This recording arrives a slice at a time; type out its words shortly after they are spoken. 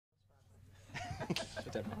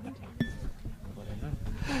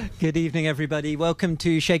Good evening, everybody. Welcome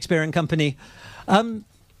to Shakespeare and Company.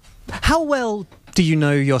 How well do you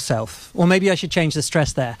know yourself? Or maybe I should change the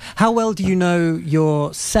stress there. How well do you know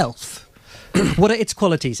yourself? What are its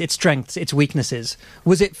qualities, its strengths, its weaknesses?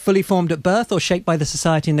 Was it fully formed at birth or shaped by the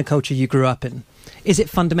society and the culture you grew up in? Is it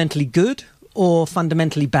fundamentally good or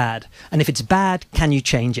fundamentally bad? And if it's bad, can you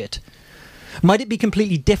change it? Might it be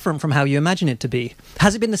completely different from how you imagine it to be?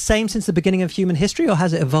 Has it been the same since the beginning of human history, or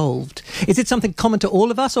has it evolved? Is it something common to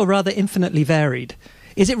all of us, or rather infinitely varied?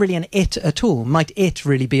 Is it really an it at all? Might it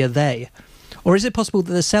really be a they? Or is it possible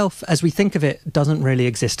that the self, as we think of it, doesn't really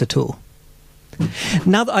exist at all?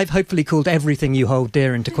 Now that I've hopefully called everything you hold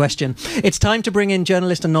dear into question, it's time to bring in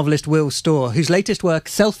journalist and novelist Will Storr, whose latest work,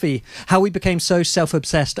 Selfie, How We Became So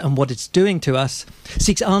Self-Obsessed and What It's Doing to Us,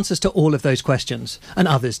 seeks answers to all of those questions, and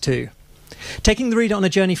others too. Taking the reader on a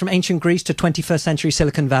journey from ancient Greece to 21st century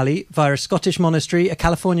Silicon Valley via a Scottish monastery, a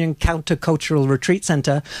Californian countercultural retreat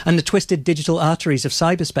centre, and the twisted digital arteries of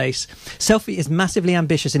cyberspace, Selfie is massively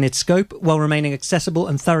ambitious in its scope while remaining accessible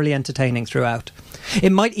and thoroughly entertaining throughout.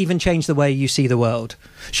 It might even change the way you see the world.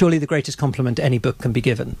 Surely the greatest compliment any book can be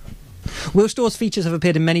given. Will Storr's features have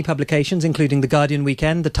appeared in many publications, including The Guardian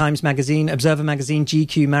Weekend, The Times Magazine, Observer Magazine,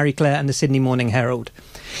 GQ, Marie Claire and the Sydney Morning Herald.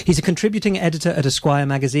 He's a contributing editor at Esquire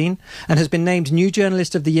magazine and has been named New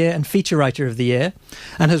Journalist of the Year and Feature Writer of the Year,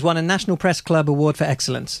 and has won a National Press Club Award for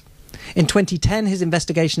Excellence. In 2010, his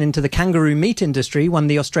investigation into the kangaroo meat industry won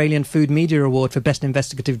the Australian Food Media Award for Best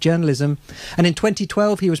Investigative Journalism, and in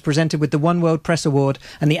 2012 he was presented with the One World Press Award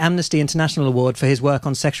and the Amnesty International Award for his work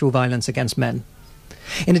on sexual violence against men.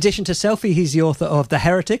 In addition to Selfie, he's the author of The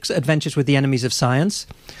Heretics, Adventures with the Enemies of Science,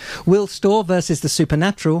 Will Storr versus the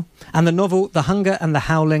Supernatural, and the novel The Hunger and the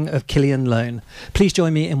Howling of Killian Lone. Please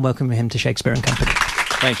join me in welcoming him to Shakespeare and Company.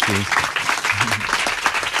 Thank you.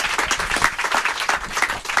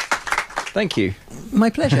 Thank you. My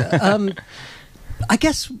pleasure. I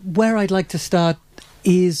guess where I'd like to start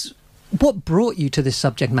is what brought you to this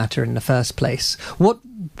subject matter in the first place? What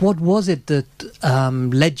was it that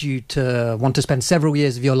led you to want to spend several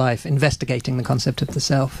years of your life investigating the concept of the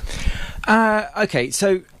self? Okay,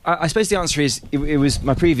 so I suppose the answer is it was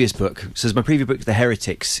my previous book. So my previous book, The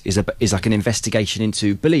Heretics, is like an investigation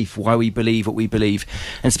into belief, why we believe what we believe,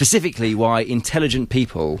 and specifically why intelligent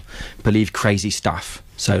people believe crazy stuff.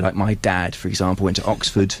 So, like my dad, for example, went to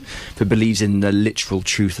Oxford, but believes in the literal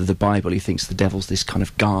truth of the Bible. He thinks the devil's this kind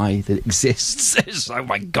of guy that exists. It's like, oh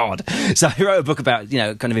my God. So I wrote a book about,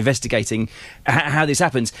 kind of investigating how this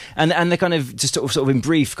happens. And the kind of, just sort of in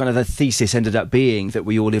brief, kind of the thesis ended up being that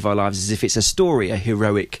we all live our lives as if it's a story, a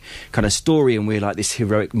heroic kind of story, and we're like this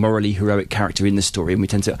heroic, morally heroic character in the story, and we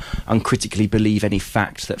tend to uncritically believe any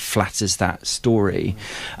fact that flatters that story.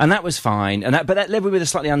 And that was fine. But that led me with a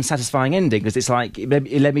slightly unsatisfying ending, because it's like,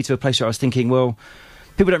 it led me to a place where I was thinking, well,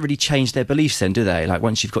 people don't really change their beliefs then, do they? Like,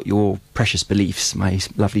 once you've got your precious beliefs, my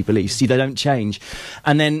lovely beliefs, they don't change.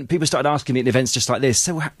 And then people started asking me at events just like this,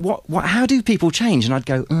 so how do people change? And I'd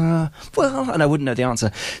go, well, and I wouldn't know the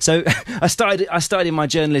answer. So I started in my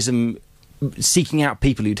journalism seeking out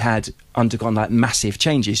people who'd had undergone like massive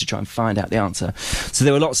changes to try and find out the answer. So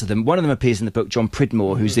there were lots of them. One of them appears in the book, John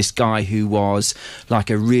Pridmore, who's this guy who was like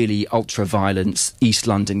a really ultra-violent East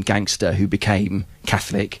London gangster who became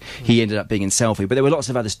Catholic. He ended up being in Selfie, but there were lots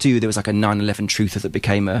of others too. There was like a 9/11 truther that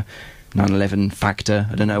became a 9/11 factor,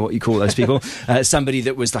 I don't know what you call those people. Somebody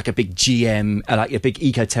that was like a big GM, like a big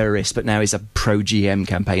eco-terrorist, but now is a pro-GM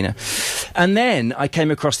campaigner. And then I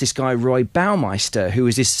came across this guy, Roy Baumeister, who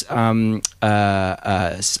was this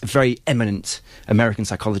very eminent American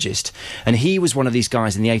psychologist. And he was one of these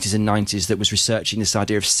guys in the 80s and 90s that was researching this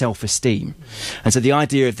idea of self-esteem. And so the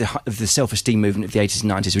idea of the self-esteem movement of the 80s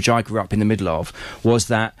and 90s, which I grew up in the middle of, was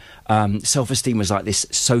that self-esteem was like this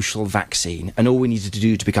social vaccine, and all we needed to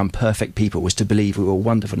do to become perfect people was to believe we were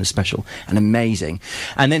wonderful and special and amazing.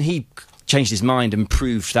 And then he changed his mind and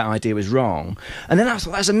proved that idea was wrong. And then I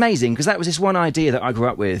thought, that's amazing, because that was this one idea that I grew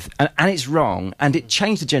up with, and it's wrong, and it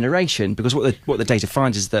changed the generation, because what the data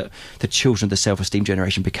finds is that the children of the self-esteem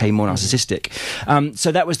generation became more narcissistic.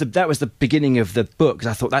 So that was the beginning of the book, because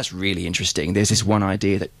I thought, that's really interesting. There's this one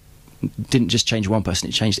idea that didn't just change one person,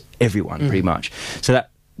 it changed everyone pretty much. So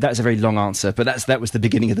that's a very long answer, but that was the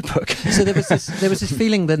beginning of the book. So there was this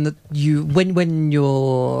feeling then that you, when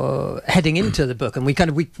you're heading into the book, and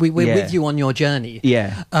we're with you on your journey,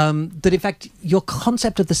 that in fact your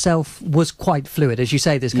concept of the self was quite fluid, as you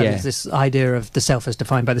say. There's kind of this idea of the self as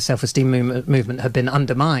defined by the self-esteem movement had been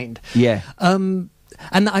undermined. And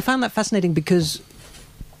I found that fascinating, because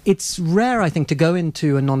it's rare, I think, to go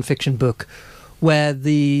into a non-fiction book where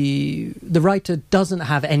the writer doesn't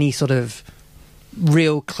have any sort of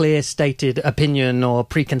real clear stated opinion or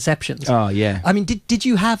preconceptions. Oh, yeah. I mean, did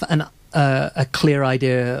you have a clear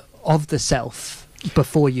idea of the self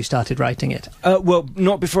before you started writing it? Well,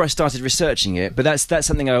 not before I started researching it, but that's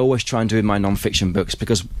something I always try and do in my non-fiction books,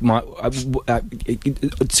 because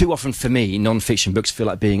too often for me, non-fiction books feel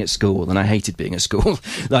like being at school, and I hated being at school.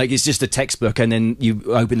 Like, it's just a textbook, and then you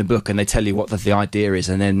open the book and they tell you what the idea is,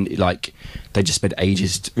 and then like they just spend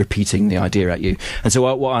ages repeating the idea at you. And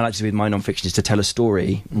so what I like to do with my non-fiction is to tell a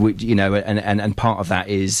story, which, you know, and part of that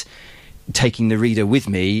is taking the reader with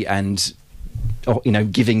me and, you know,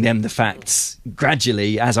 giving them the facts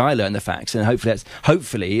gradually as I learn the facts, and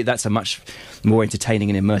hopefully that's a much more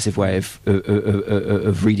entertaining and immersive way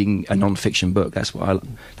of reading a non-fiction book. That's what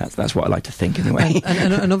I like to think, anyway.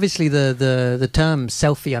 And obviously the term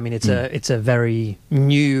selfie, I mean, it's a very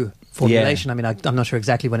new formulation. Yeah. I mean, I'm not sure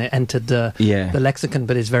exactly when it entered the lexicon,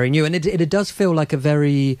 but it's very new, and it does feel like a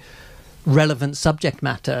very relevant subject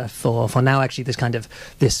matter for now, actually,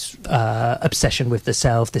 this obsession with the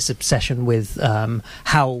self, this obsession with how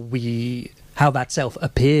that self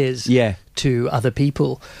appears to other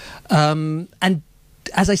people, and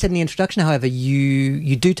as I said in the introduction, however,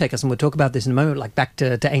 you do take us, and we'll talk about this in a moment, like back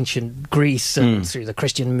to ancient Greece and through the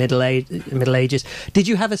Christian Middle Ages. Did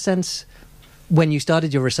you have a sense when you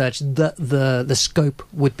started your research that the scope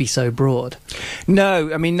would be so broad?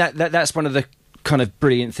 No, I mean that's one of the kind of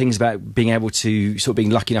brilliant things about being able to sort of being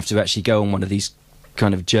lucky enough to actually go on one of these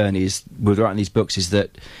kind of journeys with writing these books, is that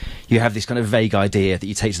you have this kind of vague idea that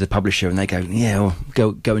you take to the publisher, and they go, yeah,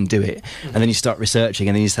 well, go and do it. And then you start researching,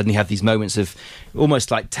 and then you suddenly have these moments of almost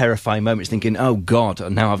like terrifying moments, thinking, oh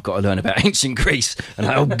God, now I've got to learn about ancient Greece, and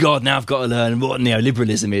oh God, now I've got to learn what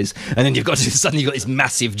neoliberalism is, and then suddenly you've got this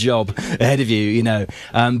massive job ahead of you, you know.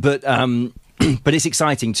 But it's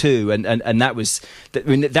exciting too, and that was, I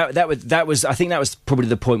mean, that was I think that was probably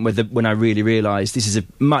the point when I really realised this is a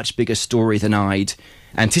much bigger story than I'd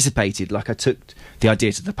anticipated. Like, I took the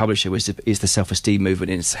idea to the publisher is the self-esteem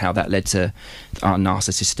movement, and it's how that led to our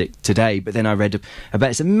narcissistic today. But then I read about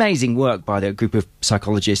this amazing work by a group of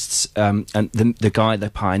psychologists, and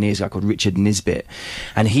the pioneers, a guy called Richard Nisbett,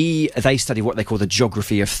 and they study what they call the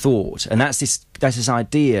geography of thought, and that's this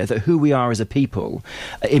idea that who we are as a people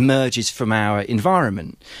emerges from our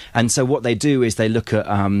environment. And so what they do is they look at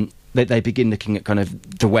they begin looking at kind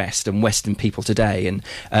of the West and Western people today, and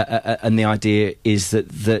the idea is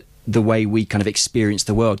that the way we kind of experience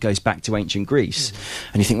the world goes back to ancient Greece.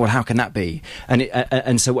 And you think, well, how can that be?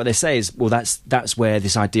 And so what they say is, well, that's where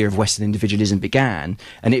this idea of Western individualism began,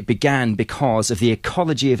 and it began because of the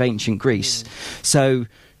ecology of ancient Greece. So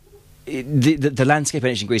the landscape in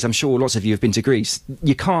ancient Greece, I'm sure lots of you have been to Greece,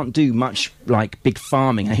 you can't do much like big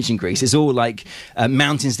farming in ancient Greece. It's all like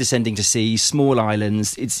mountains descending to sea, small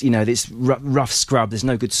islands, it's, you know, this rough scrub, there's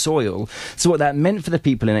no good soil. So what that meant for the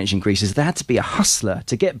people in ancient Greece is they had to be a hustler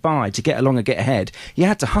to get by, to get along and get ahead. You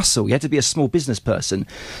had to hustle, you had to be a small business person,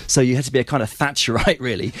 so you had to be a kind of Thatcherite,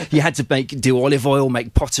 really. You had to do olive oil,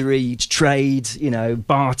 make pottery, trade, you know,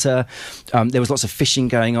 barter. There was lots of fishing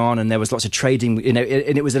going on, and there was lots of trading, you know,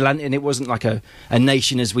 and it was a land, and it wasn't like a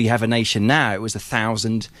nation as we have a nation now. It was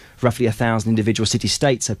roughly 1,000 individual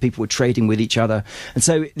city-states, so people were trading with each other. And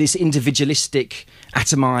so this individualistic,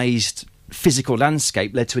 atomized physical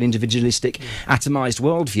landscape led to an individualistic, atomized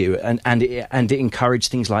worldview, and it encouraged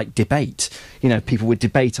things like debate. You know, people would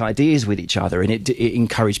debate ideas with each other, and it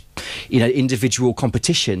encouraged, you know, individual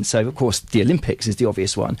competition. So of course the Olympics is the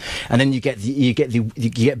obvious one, and then you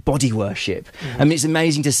get body worship. I mean, it's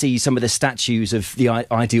amazing to see some of the statues of the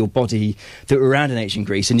ideal body that were around in ancient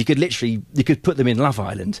Greece, and you could put them in Love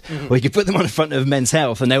Island, or you could put them on the front of Men's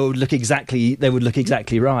Health, and they would look exactly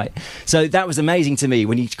right. So that was amazing to me.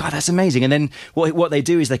 God, that's amazing. And then what they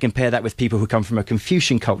do is they compare that with people who come from a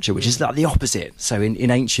Confucian culture, which is like the opposite. So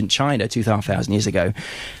in ancient China, 2,500 years ago,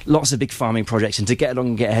 lots of big farming projects, and to get along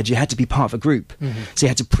and get ahead, you had to be part of a group. So you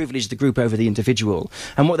had to privilege the group over the individual.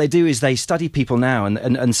 And what they do is they study people now,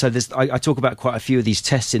 and so I talk about quite a few of these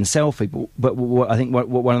tests in Selfie, but I think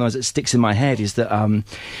one of those that sticks in my head is that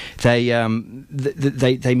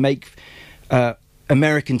they make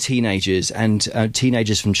American teenagers and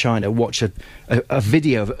teenagers from China watch a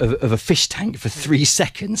video of a fish tank for 3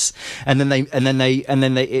 seconds, and then they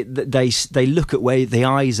look at where the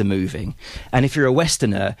eyes are moving. And if you're a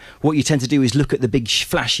Westerner, what you tend to do is look at the big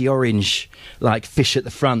flashy orange like fish at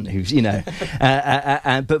the front, who's, you know,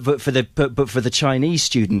 but for the Chinese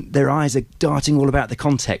student, their eyes are darting all about the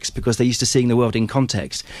context, because they're used to seeing the world in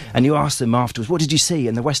context. And you ask them afterwards, what did you see?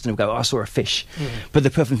 And the Westerner will go, oh, I saw a fish. But the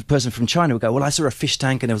person from China will go, well, I saw a fish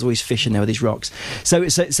tank, and there was always fish, and there were these rocks. So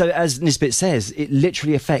as Nisbet says, it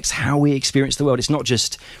literally affects how we experience the world. It's not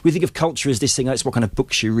just, we think of culture as this thing, it's what kind of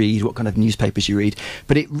books you read, what kind of newspapers you read,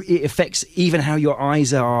 but it affects even how your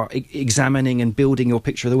eyes are examining and building your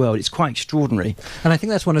picture of the world. It's quite extraordinary. And I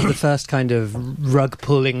think that's one of the first kind of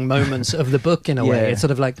rug-pulling moments of the book, in a way. It's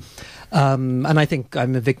sort of like... and I think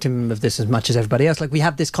I'm a victim of this as much as everybody else. Like, we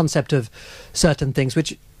have this concept of certain things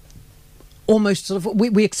which almost sort of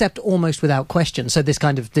we accept almost without question. So this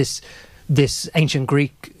kind of this ancient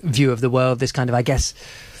Greek view of the world, this kind of, I guess,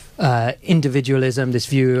 individualism, this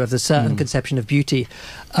view of the certain conception of beauty,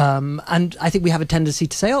 and I think we have a tendency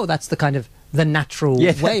to say, oh, that's the kind of the natural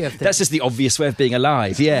way of things. That's just the obvious way of being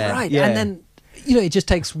alive. Right. And then, it just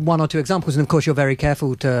takes one or two examples, and of course you're very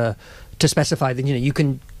careful to specify that you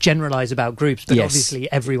can generalize about groups, but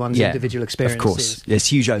obviously everyone's individual experience. Of course, there's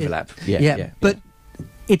huge overlap. But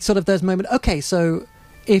it's sort of those moments. Okay, so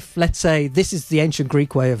if, let's say, this is the ancient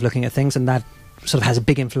Greek way of looking at things, and that sort of has a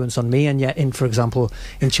big influence on me, and yet, for example,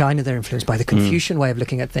 in China, they're influenced by the Confucian way of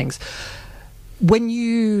looking at things. When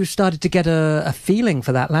you started to get a feeling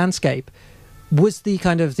for that landscape, was the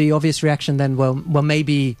kind of the obvious reaction then, well,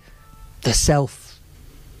 maybe the self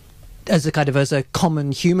as a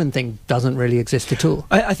common human thing doesn't really exist at all?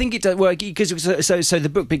 I think it does. Well, because so the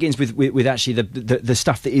book begins with actually the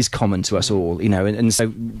stuff that is common to us all, and so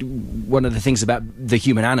one of the things about the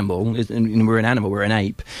human animal, and we're an animal, we're an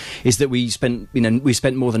ape, is that we spent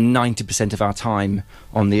more than 90% of our time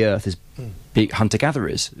on the earth as big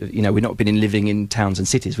hunter-gatherers. We've not been living in towns and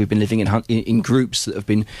cities. We've been living in groups that have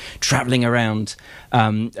been travelling around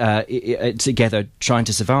together, trying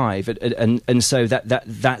to survive. And so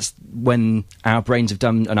that's when our brains have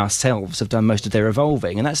done, and ourselves have done, most of their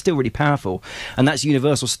evolving. And that's still really powerful. And that's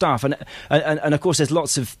universal stuff. And of course, there's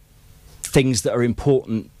lots of things that are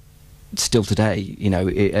important still today,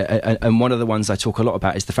 and one of the ones I talk a lot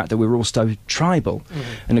about is the fact that we're all so tribal,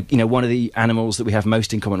 and one of the animals that we have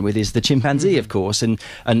most in common with is the chimpanzee, of course, and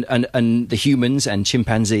the humans and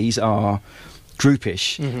chimpanzees are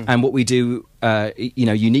groupish, and what we do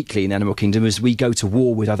uniquely in the animal kingdom is we go to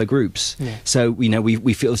war with other groups. So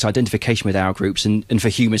we feel this identification with our groups, and for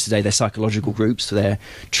humans today they're psychological groups. So they're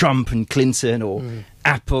Trump and Clinton, or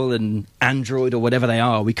Apple and Android, or whatever they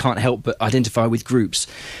are. We can't help but identify with groups,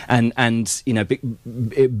 and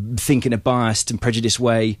think in a biased and prejudiced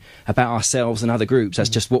way about ourselves and other groups. That's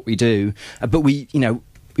just what we do. But we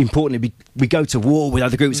importantly, we go to war with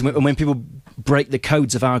other groups, and when people break the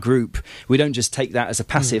codes of our group, we don't just take that as a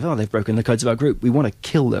passive, oh, they've broken the codes of our group. We want to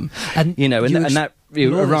kill them. And that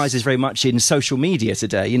arises very much in social media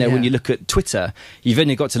today. When you look at Twitter, you've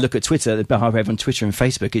only got to look at Twitter, the behaviour on Twitter and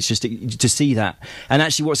Facebook. It's just to see that. And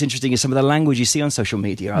actually what's interesting is some of the language you see on social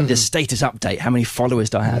media, the status update, how many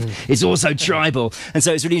followers do I have? It's also tribal. And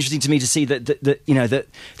so it's really interesting to me to see that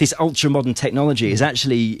this ultra-modern technology is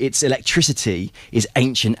actually, its electricity is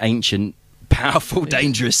ancient, powerful,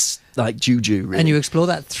 dangerous, like juju, really. And you explore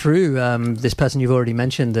that through this person you've already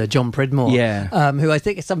mentioned, John Pridmore, who I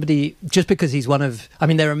think is somebody, just because he's one of,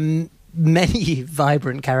 there are many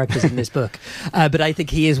vibrant characters in this book, but I think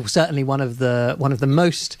he is certainly one of the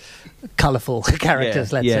most colourful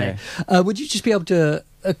characters, let's say. Would you just be able to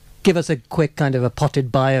give us a quick kind of a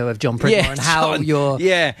potted bio of John Pridmore and how your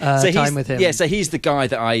time with him? Yeah, so he's the guy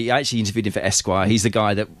that I actually interviewed him for Esquire. He's the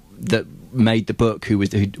guy that made the book, who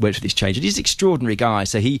went through this change. And he's an extraordinary guy.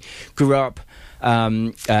 So he grew up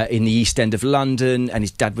in the East End of London, and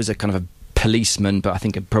his dad was a kind of a policeman, but I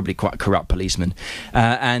think probably quite a corrupt policeman.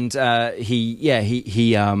 His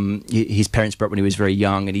parents broke up when he was very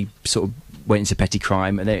young, and he sort of went into petty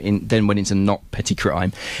crime, and then went into not petty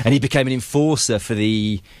crime, and he became an enforcer for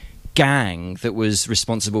the gang that was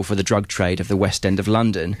responsible for the drug trade of the West End of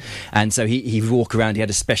London. And so he'd walk around, he had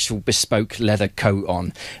a special bespoke leather coat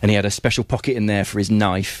on, and he had a special pocket in there for his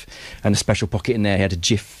knife, and a special pocket in there he had a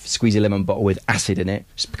Jif squeezy lemon bottle with acid in it.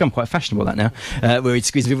 It's become quite fashionable, that now, where he'd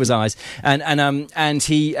squeeze people's eyes, and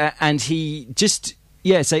he just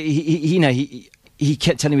so he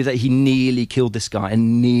kept telling me that he nearly killed this guy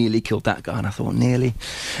and nearly killed that guy, and I thought, nearly?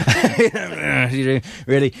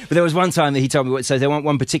 Really? But there was one time that he told me, so there was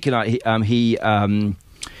one particular, he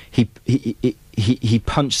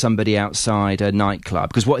punched somebody outside a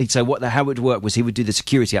nightclub, because how it would work was he would do the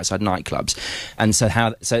security outside nightclubs, and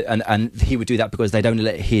and he would do that because they'd only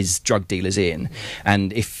let his drug dealers in,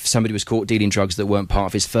 and if somebody was caught dealing drugs that weren't part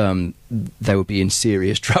of his firm, they would be in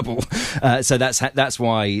serious trouble. So that's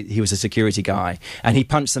why he was a security guy, and he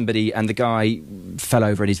punched somebody, and the guy fell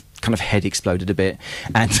over, and his kind of head exploded a bit,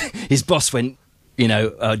 and his boss went,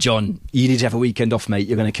 John, you need to have a weekend off, mate.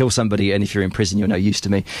 You're going to kill somebody, and if you're in prison, you're no use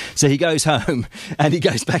to me. So he goes home, and he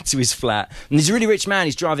goes back to his flat. And he's a really rich man.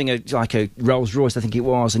 He's driving a Rolls Royce, I think it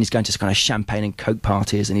was, and he's going to kind of champagne and coke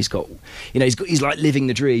parties, and he's like living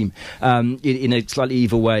the dream in a slightly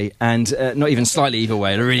evil way, and not even slightly evil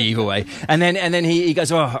way, in a really evil way. And then he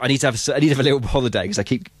goes, I need to have a little holiday because I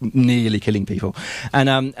keep nearly killing people.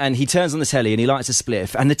 And he turns on the telly and he lights a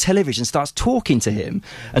spliff, and the television starts talking to him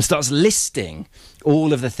and starts listing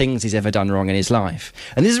all of the things he's ever done wrong in his life.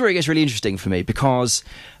 And this is where it gets really interesting for me, because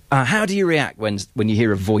how do you react when you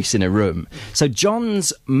hear a voice in a room? So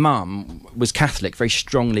John's mum was Catholic, very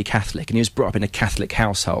strongly Catholic, and he was brought up in a Catholic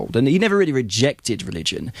household. And he never really rejected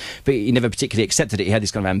religion, but he never particularly accepted it. He had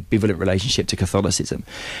this kind of ambivalent relationship to Catholicism.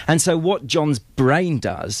 And so what John's brain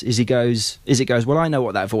does is it goes, well, I know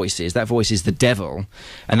what that voice is. That voice is the devil,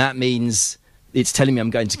 and that means it's telling me I'm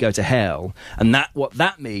going to go to hell. And what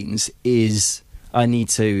that means is I need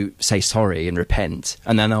to say sorry and repent,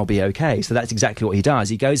 and then I'll be okay. So that's exactly what he does.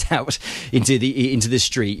 He goes out into the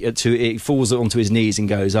street, it falls onto his knees and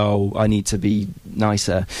goes, oh, I need to be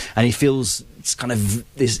nicer. And he feels it's kind of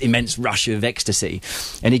this immense rush of ecstasy.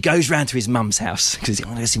 And he goes round to his mum's house, because he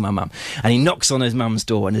wants to see my mum. And he knocks on his mum's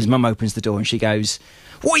door, and his mum opens the door, and she goes,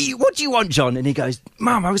 what do you want, John? And he goes,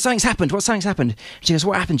 Mum, something's happened. Something's happened? She goes,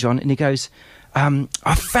 what happened, John? And he goes,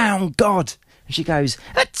 I found God. And she goes,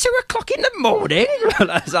 at 2 o'clock in the morning.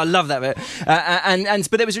 I love that bit.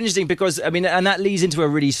 But it was interesting because, and that leads into a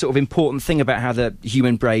really sort of important thing about how the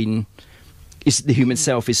human brain the human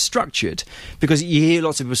self is structured, because you hear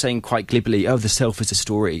lots of people saying quite glibly, oh, the self is a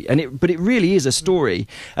story, but it really is a story.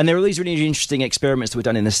 And there are these really interesting experiments that were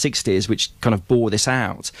done in the 60s which kind of bore this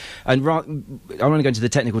out. And I don't want to go into the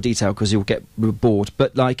technical detail because you'll get bored,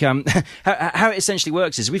 but how it essentially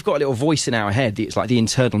works is we've got a little voice in our head. It's like the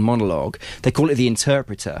internal monologue. They call it the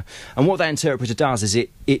interpreter, and what that interpreter does is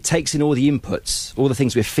it takes in all the inputs, all the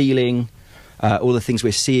things we're feeling, all the things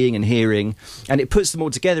we're seeing and hearing, and it puts them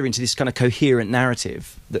all together into this kind of coherent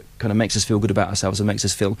narrative that kind of makes us feel good about ourselves and makes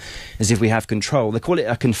us feel as if we have control. They call it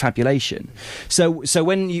a confabulation. So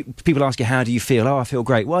when people ask you, how do you feel? Oh, I feel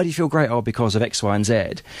great. Why do you feel great? Oh, because of X, Y, and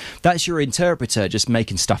Z. That's your interpreter just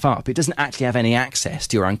making stuff up. It doesn't actually have any access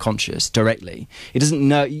to your unconscious directly. It doesn't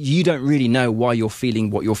know. You don't really know why you're feeling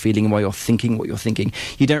what you're feeling and why you're thinking what you're thinking.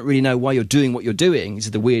 You don't really know why you're doing what you're doing. This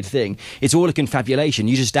is the weird thing. It's all a confabulation.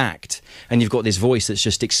 You just act, and you've got this voice that's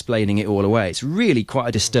just explaining it all away. It's really quite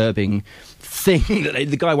a disturbing thing. That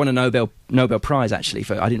the guy won a Nobel Prize, actually.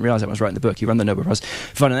 I didn't realise that when I was writing the book. He won the Nobel Prize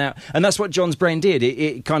for finding out. And that's what John's brain did.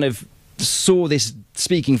 It kind of saw this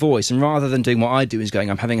speaking voice, and rather than doing what I do, is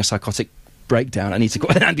going, I'm having a psychotic breakdown, I need to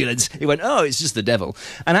call an ambulance. He went, oh, it's just the devil.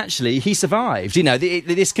 And actually, he survived.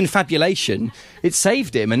 This confabulation, it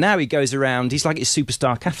saved him. And now he goes around, he's like a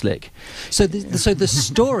superstar Catholic. So the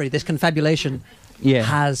story, this confabulation,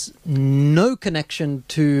 has no connection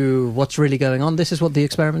to what's really going on. This is what the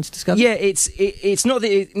experiments discovered? Yeah, it's not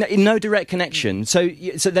no direct connection. So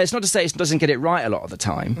that's not to say it doesn't get it right a lot of the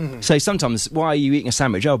time. Mm-hmm. So sometimes, why are you eating a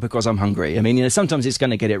sandwich? Oh, because I'm hungry. Sometimes it's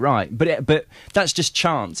going to get it right. But that's just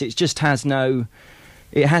chance. It just has no...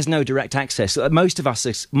 It has no direct access. Most of us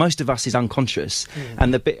is unconscious,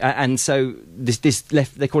 and so this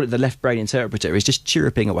left, they call it the left brain interpreter, is just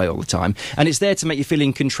chirruping away all the time, and it's there to make you feel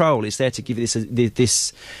in control. It's there to give you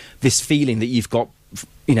this feeling that you've got,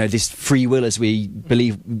 this free will, as we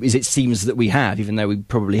believe, as it seems that we have, even though we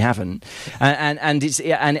probably haven't. And it's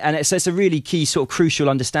a really key sort of crucial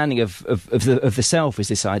understanding of the self, is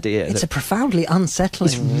this idea. It's a profoundly unsettling.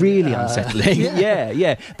 It's really unsettling.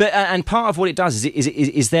 Yeah. But and part of what it does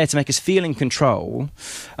is there to make us feel in control.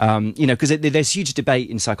 Because there's huge debate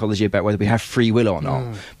in psychology about whether we have free will or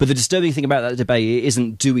not. But the disturbing thing about that debate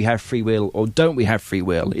isn't do we have free will or don't we have free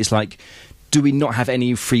will. It's like, do we not have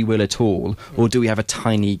any free will at all, or do we have a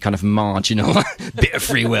tiny kind of marginal bit of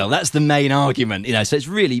free will? That's the main argument, So it's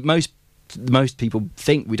really most people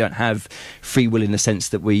think we don't have free will in the sense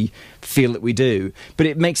that we feel that we do, but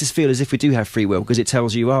it makes us feel as if we do have free will, because it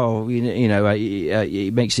tells you,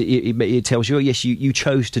 it tells you, oh yes, you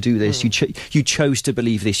chose to do this, you chose to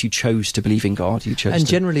believe this, you chose to believe in God, you chose. And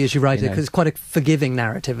generally, as you write it, because it's quite a forgiving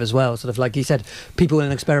narrative as well. Sort of like you said, people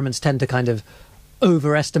in experiments tend to kind of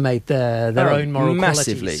overestimate their own moral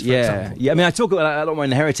massively qualities, yeah. I talk about a lot more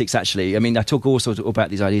in the Heretics, actually. I talk also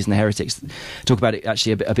about these ideas in the Heretics. I talk about it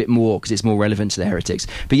actually a bit more because it's more relevant to the Heretics.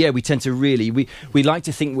 But yeah, we tend to we like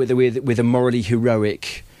to think we're the morally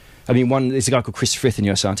heroic I mean, there's a guy called Chris Frith, a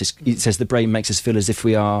neuroscientist. He says the brain makes us feel as if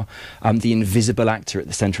we are the invisible actor at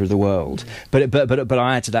the centre of the world. But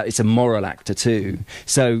I add to that, it's a moral actor too.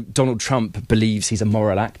 So Donald Trump believes he's a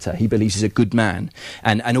moral actor. He believes he's a good man,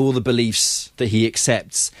 and all the beliefs that he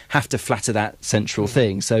accepts have to flatter that central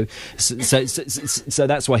thing. So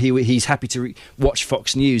that's why he's happy to watch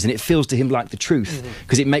Fox News, and it feels to him like the truth,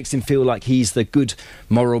 because it makes him feel like he's the good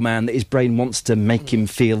moral man that his brain wants to make him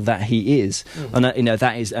feel that he is. And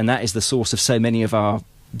that is the source of so many of our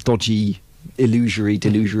dodgy, illusory,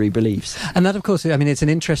 delusory beliefs. And that, of course, I mean, it's an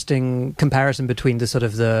interesting comparison between the sort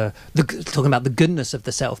of the talking about the goodness of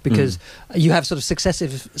the self, because you have sort of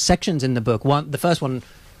successive sections in the book. The first one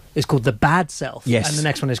is called the bad self, yes, and the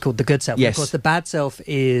next one is called the good self. Yes. Of course, the bad self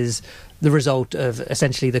is the result of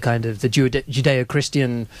essentially the kind of the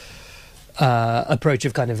Judeo-Christian approach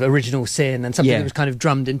of kind of original sin, and something that was kind of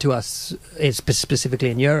drummed into us, specifically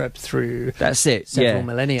in Europe, through several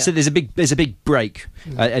millennia. So there's a big break,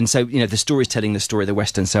 and so the story is telling the story of the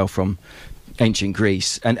Western self from ancient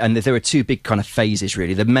Greece, and there are two big kind of phases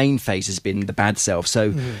really. The main phase has been the bad self.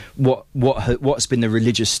 So what's been the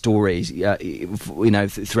religious story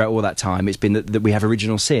throughout all that time? It's been that we have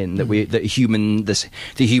original sin, that the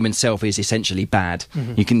human self is essentially bad.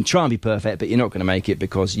 You can try and be perfect, but you're not going to make it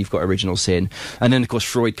because you've got original sin. And then of course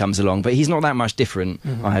Freud comes along, but he's not that much different,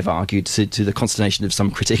 I have argued, to the consternation of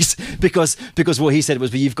some critics, because what he said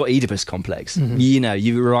was, well, you've got Oedipus complex,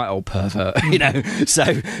 you were right, old pervert.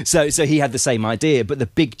 So he had the same idea, but the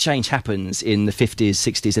big change happens in the 50s,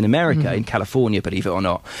 60s in America, in California, believe it or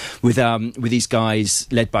not, with these guys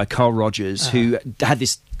led by Carl Rogers, who had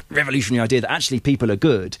this revolutionary idea that actually people are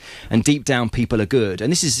good, and deep down people are good.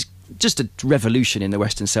 And this is just a revolution in the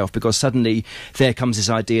Western self, because suddenly there comes this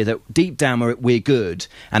idea that deep down we're good,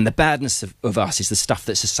 and the badness of us is the stuff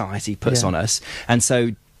that society puts on us. And so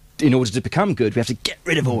in order to become good, we have to get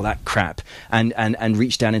rid of all that crap and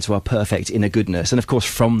reach down into our perfect inner goodness. And of course,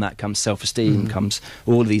 from that comes self-esteem, comes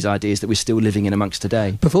all of these ideas that we're still living in amongst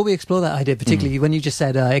today. Before we explore that idea, particularly when you just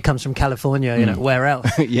said it comes from California, where else?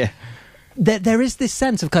 There is this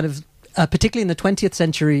sense of kind of, particularly in the 20th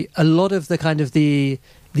century, a lot of the kind of the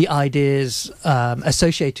ideas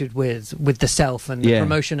associated with the self and the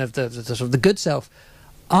promotion of the sort of the good self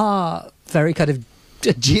are very kind of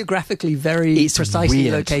geographically very precisely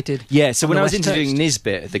located. Yeah, so when I was West interviewing Coast.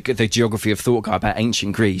 Nisbet, the geography of thought guy, about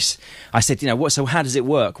ancient Greece, I said, so how does it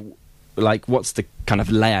work? Like, what's the kind of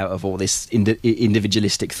layout of all this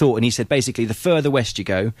individualistic thought? And he said, basically, the further west you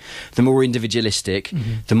go, the more individualistic,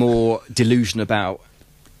 the more delusion about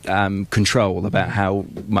control, about how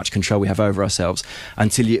much control we have over ourselves,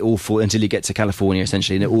 until you get to California,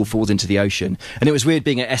 essentially, and it all falls into the ocean. And it was weird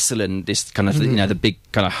being at Esalen, this kind of the big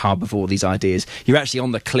kind of hub of all these ideas. You're actually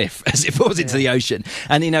on the cliff as it falls into the ocean.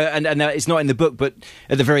 And and it's not in the book, but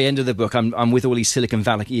at the very end of the book, I'm with all these Silicon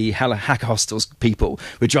Valley hacker hostels people.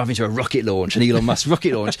 We're driving to a rocket launch, an Elon Musk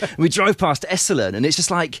rocket launch, and we drove past Esalen, and it's just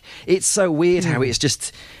like, it's so weird how it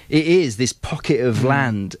is this pocket of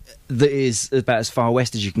land that is about as far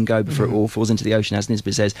west as you can go before it all falls into the ocean, as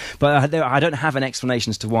Nisbet says. But I don't have an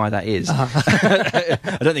explanation as to why that is.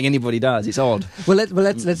 I don't think anybody does. It's odd. Well,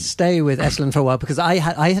 let's stay with Esalen for a while, because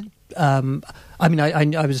I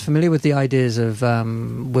was familiar with the ideas of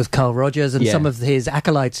with Carl Rogers and some of his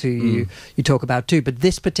acolytes who you talk about too. But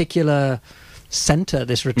this particular centre,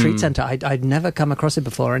 this retreat centre, I'd never come across it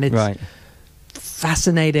before, and it's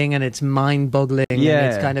fascinating and it's mind-boggling.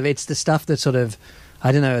 Yeah, and it's the stuff that sort of,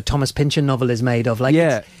 I don't know, a Thomas Pynchon novel is made of. Like,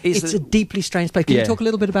 it's a deeply strange place. Can you talk a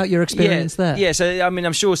little bit about your experience there? Yeah, so, I mean,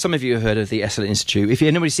 I'm sure some of you have heard of the Esalen Institute. If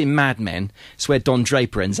anybody's seen Mad Men, it's where Don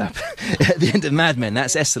Draper ends up at the end of Mad Men.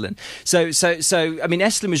 That's Esalen. So, I mean,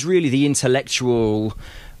 Esalen was really the intellectual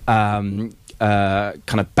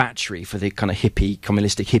kind of battery for the kind of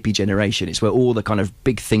communistic hippie generation. It's where all the kind of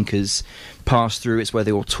big thinkers passed through. It's where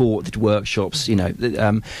they all taught, did workshops,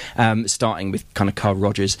 starting with kind of Carl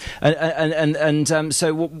Rogers.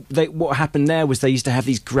 So what happened there was they used to have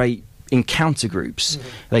these great encounter groups,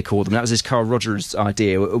 they called them. That was this Carl Rogers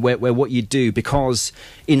idea, where what you do, because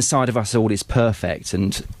inside of us all is perfect,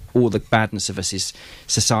 and all the badness of us is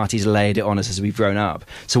society's laid it on us as we've grown up.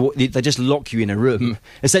 So they just lock you in a room,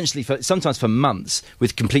 essentially sometimes for months,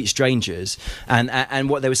 with complete strangers. And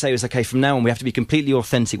what they would say was, okay, from now on we have to be completely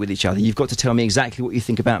authentic with each other. You've got to tell me exactly what you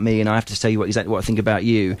think about me, and I have to tell you exactly what I think about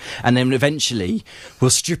you. And then eventually we'll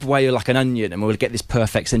strip away like an onion, and we'll get this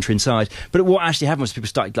perfect centre inside. But what actually happened was people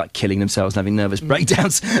started like killing themselves and having nervous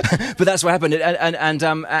breakdowns. But that's what happened.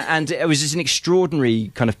 And it was just an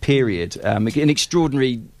extraordinary kind of period, an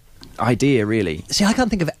extraordinary idea, really. See, I can't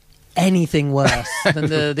think of anything worse than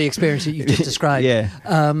the experience that you've just described. Yeah.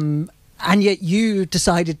 And yet you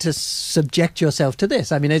decided to subject yourself to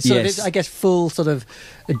this. I mean, it's sort of, I guess, full sort of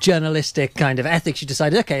journalistic kind of ethics. You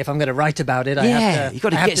decided, okay, if I'm going to write about it, I have to. You've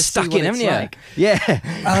got to get stuck in, haven't you? Like. Yeah.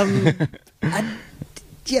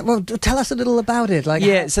 Yeah, well, tell us a little about it. Like,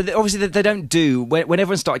 so obviously they don't do... When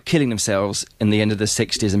everyone started killing themselves in the end of the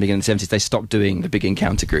 60s and beginning of the 70s, they stopped doing the big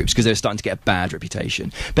encounter groups because they were starting to get a bad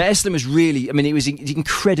reputation. But Esalen was really... I mean, it was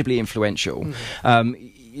incredibly influential.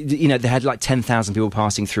 You know, they had like 10,000 people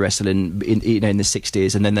passing through Esalen in the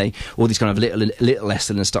 60s, and then all these kind of little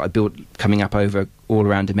Esalen started coming up over all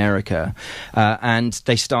around America, and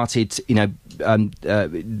they started,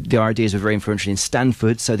 the ideas were very influential in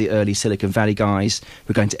Stanford. So the early Silicon Valley guys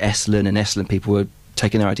were going to Esalen, and Esalen people were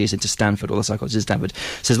taking their ideas into Stanford, all the psychologists at Stanford.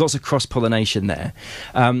 So there's lots of cross-pollination there.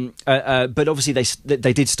 But obviously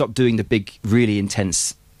they did stop doing the big, really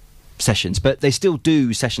intense sessions, but they still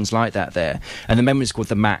do sessions like that there, and the memory is called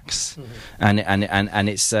the Max, and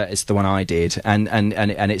it's the one I did, and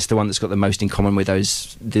it's the one that's got the most in common with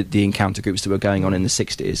the encounter groups that were going on in the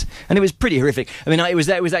 60s, and it was pretty horrific. I mean, it was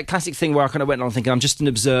that classic thing where I kind of went along thinking, I'm just an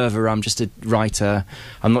observer, I'm just a writer,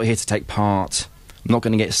 I'm not here to take part, I'm not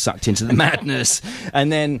going to get sucked into the madness,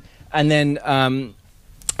 and then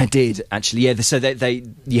I did actually, yeah. So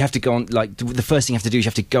you have to go on. Like the first thing you have to do is you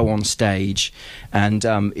have to go on stage, and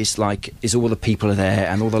it's all the people are there,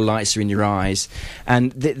 and all the lights are in your eyes,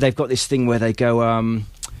 and they've got this thing where they go.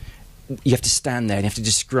 You have to stand there and you have to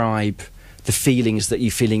describe the feelings that you're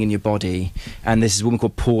feeling in your body. And there's this woman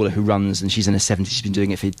called Paula who runs, and she's in her 70s. She's been doing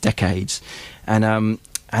it for decades, and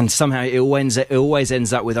somehow it always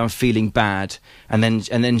ends up with I'm feeling bad, and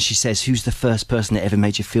then she says, who's the first person that ever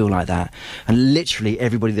made you feel like that? And literally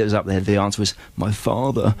everybody that was up there, the answer was my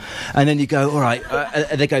father. And then you go, all right,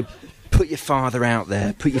 they go, put your father out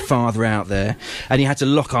there, and you had to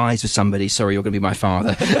lock eyes with somebody. Sorry, you're going to be my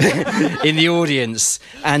father in the audience,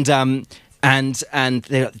 and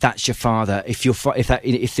that's your father. If your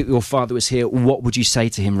father was here, what would you say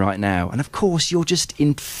to him right now? And of course, you're just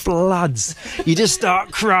in floods. You just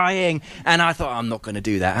start crying. And I thought, I'm not going to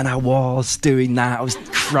do that. And I was doing that. I was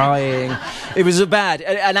crying. It was bad.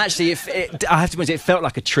 And actually, I have to admit, it felt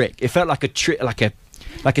like a trick. It felt like a trick, like a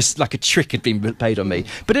trick had been played on me.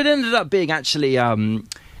 But it ended up being actually. Do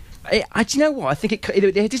you know what? I think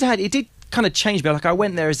it did kind of changed me. Like I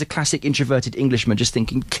went there as a classic introverted Englishman, just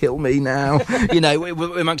thinking, "Kill me now,"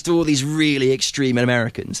 amongst all these really extreme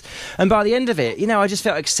Americans. And by the end of it, I just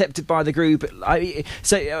felt accepted by the group.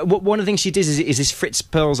 One of the things she did is this Fritz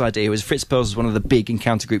Perls idea. Fritz Perls was one of the big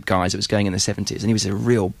encounter group guys that was going in the 70s, and he was a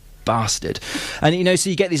real bastard. And so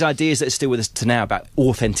you get these ideas that are still with us to now about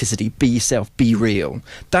authenticity, be yourself, be real.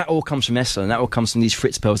 That all comes from Esalen, that all comes from these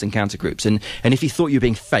Fritz Perls encounter groups. And if you thought you were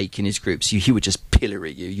being fake in his groups, he would just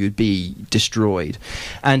pillory you, you'd be destroyed.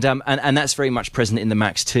 And that's very much present in the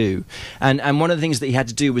Max too. And one of the things that he had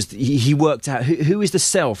to do was he worked out who is the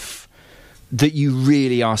self that you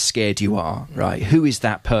really are scared you are, right? Who is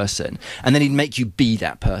that person? And then he'd make you be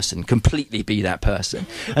that person, completely be that person.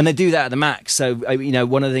 And they do that at the Max. So,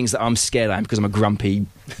 one of the things that I'm scared of, because I'm a grumpy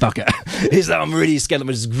bugger, is that I'm really scared I'm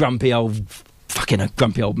this grumpy old fucking a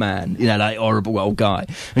grumpy old man, like horrible old guy.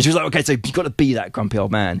 And she was like, okay, so you've got to be that grumpy old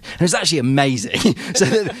man. And it was actually amazing. so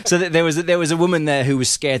there was a woman there who was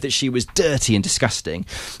scared that she was dirty and disgusting.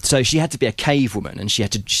 So she had to be a cave woman, and she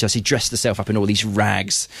dressed herself up in all these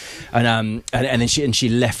rags. And then she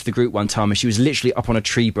left the group one time, and she was literally up on a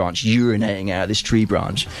tree branch, urinating out of this tree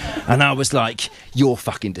branch. And I was like, you're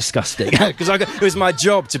fucking disgusting. Because it was my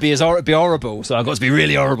job to be be horrible, so I got to be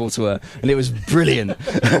really horrible to her. And it was brilliant.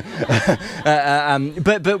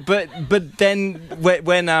 But then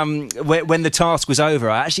when the task was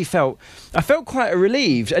over, I felt quite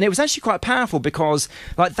relieved, and it was actually quite powerful because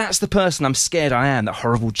that's the person I'm scared I am, that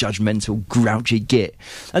horrible, judgmental, grouchy git.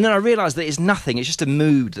 And then I realised that it's nothing; it's just a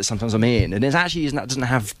mood that sometimes I'm in, and it actually doesn't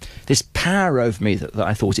have this power over me that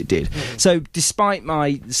I thought it did. So, despite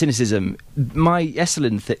my cynicism, my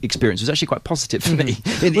Esalen experience was actually quite positive for me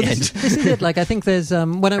in the end. This is it. I think there's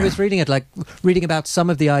when I was reading it, reading about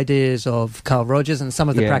some of the ideas of Carl Rogers and some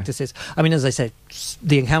of the practices. I mean, as I said,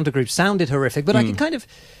 the encounter group sounded horrific, but I can kind of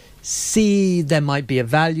see there might be a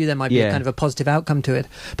value, there might be a kind of a positive outcome to it.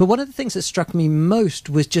 But one of the things that struck me most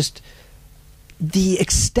was just the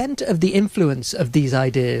extent of the influence of these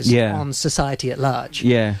ideas on society at large.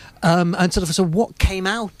 And so what came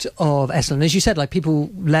out of Esalen, as you said, people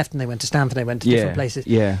left and they went to Stanford, they went to different places.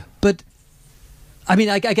 But I mean,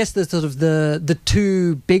 I guess the sort of the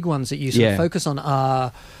two big ones that you sort of focus on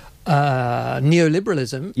are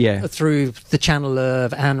neoliberalism through the channel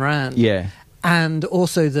of Ayn Rand, and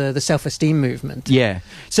also the self-esteem movement. Yeah.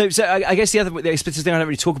 So I guess the explicit thing I don't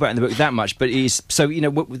really talk about in the book that much, but is so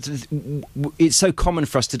it's so common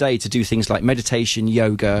for us today to do things like meditation,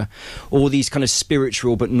 yoga, all these kind of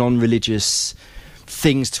spiritual but non-religious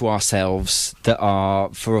things to ourselves that are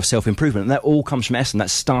for self-improvement, and that all comes from Esalen. That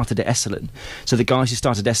started at Esalen. So the guys who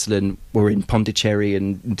started Esalen were in Pondicherry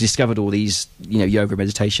and discovered all these, yoga,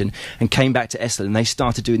 meditation, and came back to Esalen, and they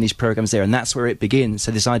started doing these programs there, and that's where it begins.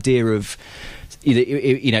 So this idea of,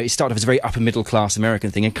 it started off as a very upper middle class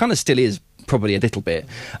American thing, and kind of still is probably a little bit.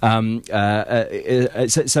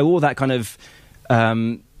 So all that kind of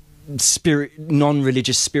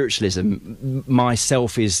non-religious spiritualism,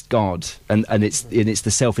 myself is God, and it's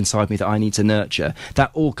the self inside me that I need to nurture.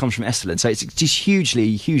 That all comes from Esalen, so it's just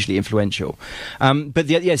hugely influential. But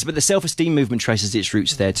the self-esteem movement traces its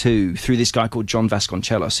roots there too, through this guy called John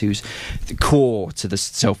Vasconcellos, who's the core to the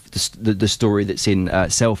story that's in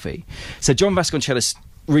Selfie. So John Vasconcellos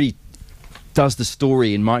really does the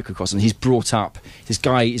story in microcosm. He's brought up, this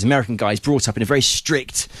American guy, he's brought up in a very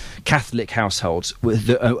strict Catholic household,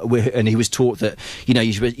 and he was taught that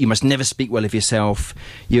you must never speak well of yourself.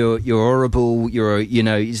 You're horrible.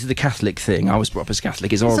 It's the Catholic thing. I was brought up as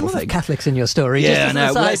Catholic. It's a horrible thing. Catholics in your story. Yeah,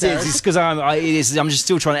 no, well, it's because I'm just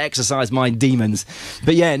still trying to exercise my demons.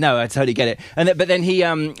 But yeah, no, I totally get it. But then he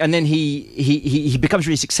becomes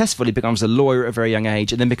really successful. He becomes a lawyer at a very young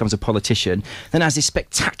age, and then becomes a politician. Then has this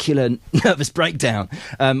spectacular nervous breakdown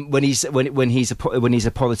when he's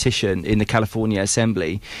a politician in the California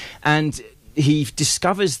Assembly, and he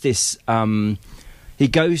discovers this. He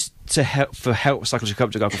goes to psychological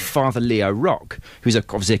help to a guy called Father Leo Rock, who's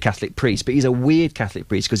obviously a Catholic priest, but he's a weird Catholic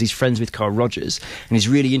priest because he's friends with Carl Rogers, and he's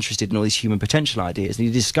really interested in all these human potential ideas, and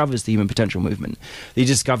he discovers the human potential movement. He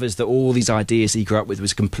discovers that all these ideas that he grew up with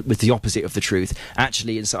was the opposite of the truth.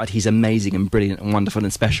 Actually, inside, he's amazing and brilliant and wonderful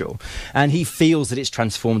and special, and he feels that it's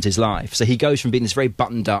transformed his life. So he goes from being this very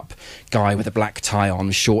buttoned-up guy with a black tie on,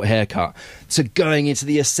 short haircut, to going into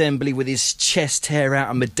the assembly with his chest hair out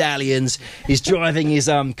and medallions. He's driving his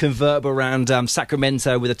convertible around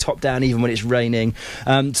Sacramento with a top down even when it's raining.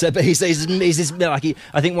 But he's I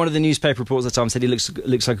think one of the newspaper reports at the time said he looks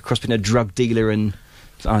like a cross between a drug dealer and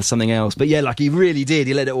something else. But yeah, he really did.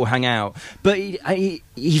 He let it all hang out. But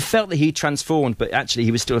he felt that he transformed, but actually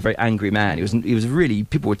he was still a very angry man. He was really,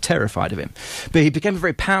 people were terrified of him. But he became a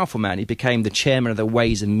very powerful man. He became the chairman of the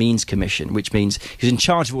Ways and Means Commission, which means he was in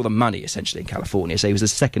charge of all the money essentially in California. So he was the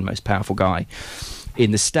second most powerful guy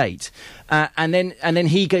in the state. And then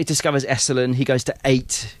he discovers Esalen. He goes to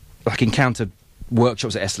 8 encounter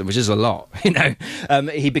workshops at Esalen, which is a lot,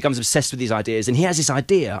 he becomes obsessed with these ideas, and he has this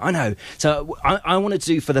idea. I know. So I want to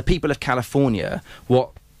do for the people of California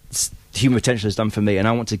what human potential has done for me, and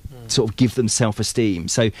I want to sort of give them self-esteem.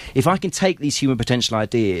 So if I can take these human potential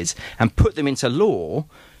ideas and put them into law,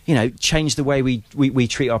 change the way we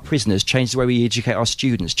treat our prisoners, change the way we educate our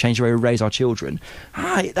students, change the way we raise our children.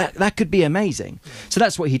 That could be amazing. So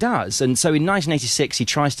that's what he does. And so in 1986, he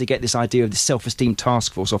tries to get this idea of the self-esteem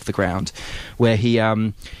task force off the ground, where he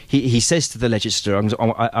says to the legislature, I'm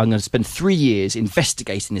going to spend 3 years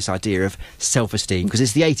investigating this idea of self-esteem, because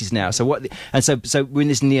it's the 80s now. So we're in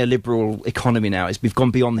this neoliberal economy now. We've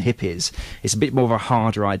gone beyond the hippies. It's a bit more of a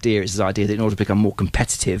harder idea. It's this idea that in order to become more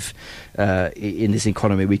competitive in this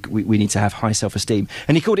economy, we need to have high self-esteem.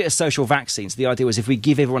 And he called it a social vaccine. So the idea was, if we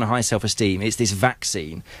give everyone a high self-esteem, it's this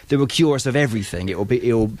vaccine that will cure us of everything. It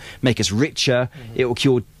will make us richer. It will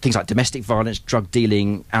cure things like domestic violence, drug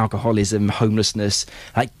dealing, alcoholism, homelessness.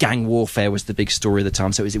 Like gang warfare was the big story at the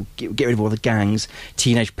time. So it would get rid of all the gangs.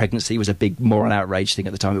 Teenage pregnancy was a big moral outrage thing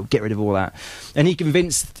at the time. It would get rid of all that. And he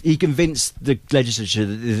convinced the legislature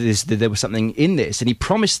that there was something in this, and he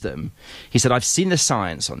promised them. He said, "I've seen the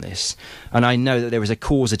science on this, and I know that there is a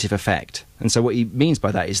causative effect." And so what he means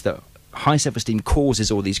by that is that high self-esteem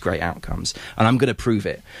causes all these great outcomes, and I'm going to prove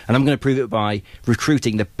it. And I'm going to prove it by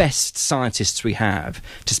recruiting the best scientists we have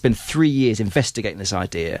to spend 3 years investigating this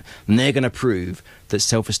idea, and they're going to prove that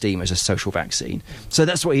self-esteem is a social vaccine. So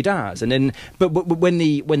that's what he does. And then, but when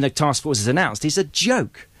the task force is announced, it's a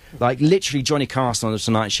joke. Literally, Johnny Carson on the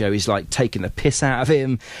Tonight Show is taking the piss out of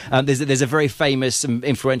him. There's a very famous and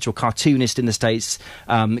influential cartoonist in the States,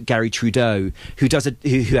 Gary Trudeau, who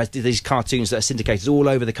has these cartoons that are syndicated all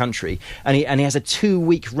over the country, and he has a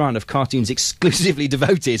 2-week run of cartoons exclusively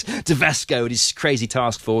devoted to Vasco and his crazy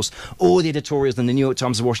task force. All the editorials in the New York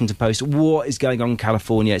Times and Washington Post. What is going on in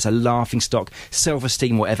California? It's a laughingstock.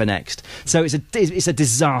 Self-esteem, whatever next. So it's a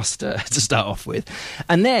disaster to start off with.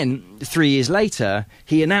 And then 3 years later,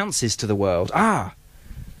 he announces to the world,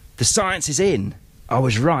 the science is in. I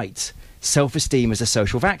was right. self-esteem as a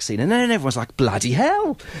social vaccine. And then everyone's like, bloody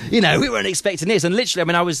hell, we weren't expecting this. And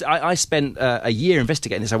literally, I spent a year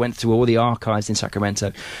investigating this. I went through all the archives in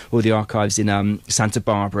Sacramento, all the archives in Santa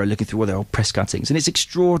Barbara, looking through all the old press cuttings. And it's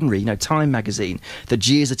extraordinary. Time magazine, the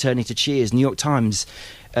jeers are turning to cheers, New York Times,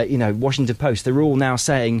 Washington Post, they're all now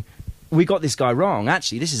saying, we got this guy wrong.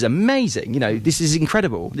 Actually, this is amazing. This is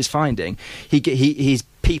incredible, this finding. His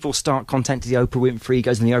people start contacting the Oprah Winfrey. He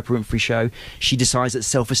goes on the Oprah Winfrey show. She decides that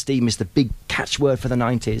self-esteem is the big catchword for the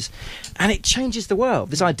 90s. And it changes the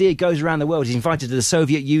world. This idea goes around the world. He's invited to the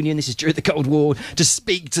Soviet Union, this is during the Cold War, to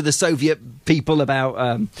speak to the Soviet people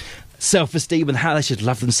about self-esteem and how they should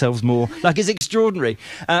love themselves more. It's extraordinary.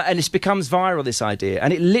 And it becomes viral, this idea.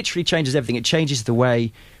 And it literally changes everything. It changes the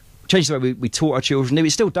way we taught our children. It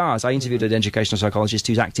still does. I interviewed an educational psychologist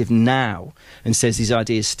who's active now and says these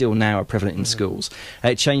ideas still now are prevalent in schools.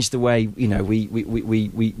 It changed the way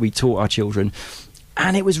we taught our children.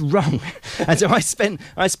 And it was wrong. And so I spent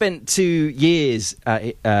 2 years,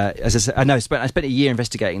 I spent a year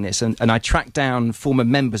investigating this, and I tracked down former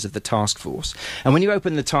members of the task force. And when you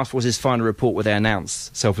open the task force's final report where they announce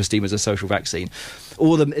self-esteem as a social vaccine,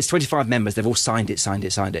 it's 25 members, they've all signed it.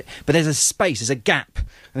 But there's a space, there's a gap.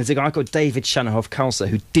 And there's a guy called David Shanahoff-Kalser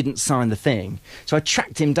who didn't sign the thing. So I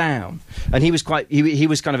tracked him down. And he was kind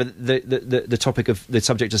of the topic of the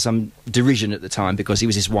subject of some derision at the time, because he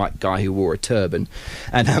was this white guy who wore a turban.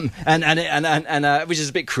 And which is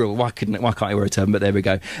a bit cruel. Why can't he wear a turban? But there we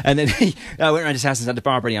go. And then I went around his house in Santa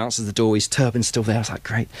Barbara, and he answers the door. His turban's still there. I was like,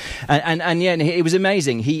 great. And it was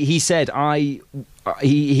amazing. He said,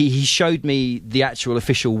 he showed me the actual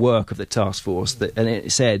official work of the task force, and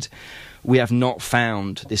it said, we have not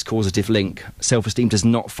found this causative link. Self-esteem does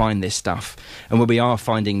not find this stuff, and when we are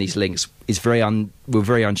finding these links, we're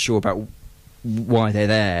very unsure about why they're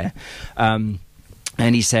there.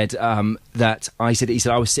 And he said that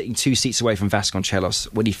I was sitting 2 seats away from Vasconcelos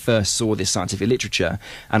when he first saw this scientific literature,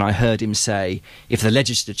 and I heard him say, if the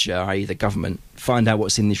legislature, i.e. the government, find out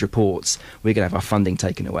what's in these reports, we're going to have our funding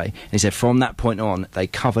taken away. And he said from that point on, they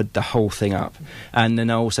covered the whole thing up. And then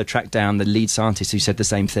I also tracked down the lead scientist who said the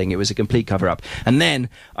same thing. It was a complete cover-up. And then,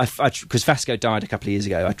 because Vasco died a couple of years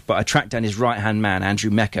ago, but I tracked down his right-hand man, Andrew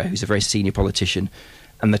Mecca, who's a very senior politician,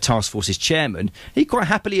 and the task force's chairman. He quite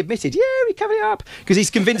happily admitted, we covered it up, because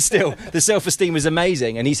he's convinced still the self-esteem was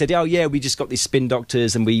amazing. And he said, we just got these spin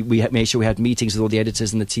doctors, and we made sure we had meetings with all the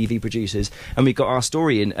editors and the TV producers, and we got our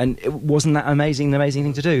story in. And it wasn't that an amazing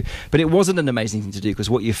thing to do. But it wasn't an amazing thing to do, because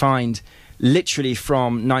what you find literally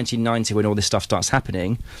from 1990, when all this stuff starts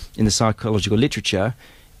happening in the psychological literature,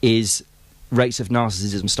 is rates of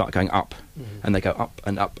narcissism start going up, and they go up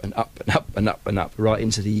and up and up and up and up and up right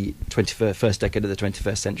into the first decade of the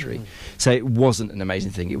 21st century. So it wasn't an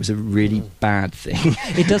amazing thing. It was a really bad thing.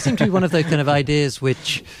 It does seem to be one of those kind of ideas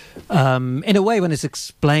which, in a way, when it's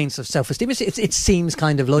explained of self-esteem, it seems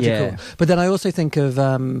kind of logical. Yeah. But then I also think of,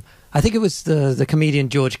 I think it was the comedian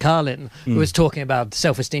George Carlin who was talking about the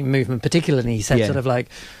self-esteem movement particularly. He said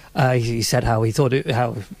he said how he thought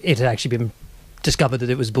how it had actually been discovered that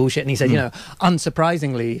it was bullshit, and he said,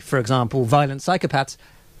 unsurprisingly, for example, violent psychopaths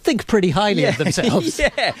think pretty highly of themselves.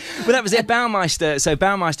 Well, that was it. Baumeister. So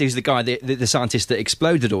Baumeister, who's the guy, the scientist that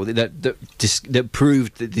exploded all that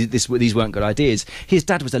proved that these weren't good ideas. His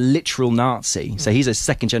dad was a literal Nazi, so he's a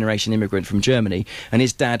second-generation immigrant from Germany, and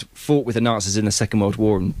his dad fought with the Nazis in the Second World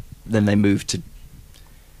War, and then they moved to,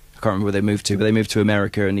 I can't remember where they moved to, but they moved to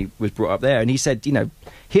America, and he was brought up there. And he said,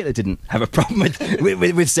 Hitler didn't have a problem with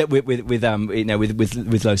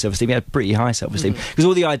low self-esteem. He had pretty high self-esteem, because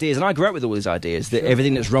all the ideas, and I grew up with all these ideas that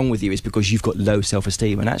everything that's wrong with you is because you've got low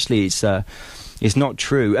self-esteem, and actually it's not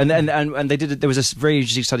true. And there was a very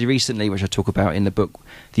interesting study recently, which I talk about in the book.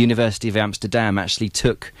 The University of Amsterdam actually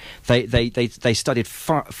they studied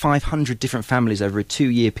 500 different families over a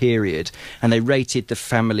 2-year period, and they rated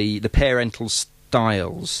the parental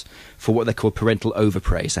styles for what they call parental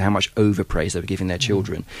overpraise, so how much overpraise they were giving their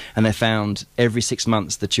children. And they found every 6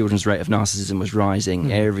 months the children's rate of narcissism was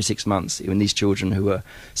rising, every 6 months, in these children who were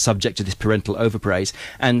subject to this parental overpraise.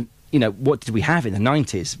 And, what did we have in the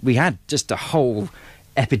 90s? We had just a whole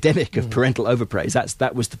epidemic of parental overpraise.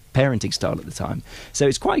 That was the parenting style at the time. So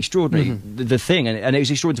it's quite extraordinary, the thing. And it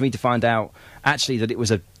was extraordinary to me to find out, actually, that it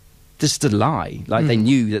was just a lie. Like, they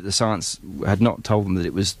knew that the science had not told them that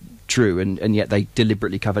it was true, and yet they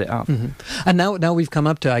deliberately covered it up. And now we've come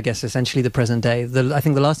up to, I guess, essentially the present day. I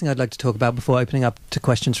think the last thing I'd like to talk about before opening up to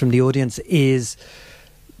questions from the audience is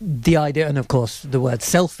the idea, and of course the word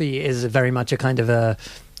selfie is very much a kind of a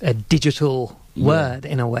digital word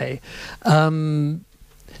in a way. Do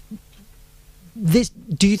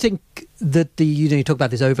you think that you talk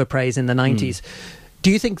about this overpraise in the 90s,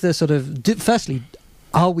 do you think the sort of firstly,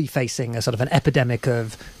 are we facing a sort of an epidemic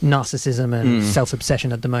of narcissism and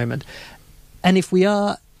self-obsession at the moment? And if we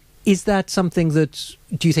are, is that something that,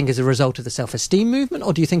 do you think is a result of the self-esteem movement,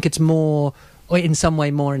 or do you think it's more, or in some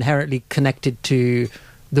way more inherently connected to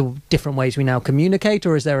the different ways we now communicate,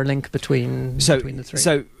 or is there a link between the three?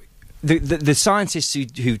 So the scientists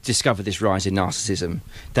who discovered this rise in narcissism,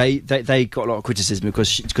 they got a lot of criticism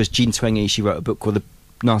because Jean Twenge, she wrote a book called The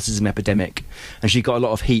Narcissism Epidemic, and she got a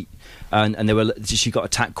lot of heat. And she got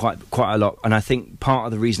attacked quite a lot, and I think part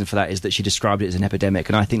of the reason for that is that she described it as an epidemic,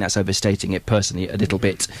 and I think that's overstating it personally a little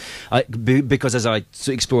bit, because as I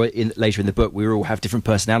explore it later in the book, we all have different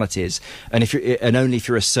personalities, and only if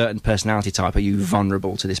you're a certain personality type are you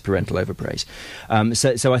vulnerable to this parental overpraise.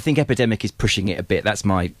 So I think epidemic is pushing it a bit. That's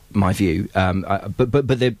my view.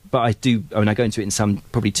 But I do. I mean, I go into it in some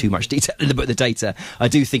probably too much detail in the book. The data, I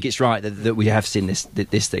do think it's right that we have seen this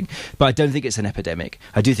thing, but I don't think it's an epidemic.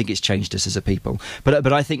 I do think it's changed us as a people,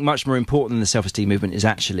 but I think much more important than the self-esteem movement is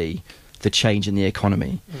actually the change in the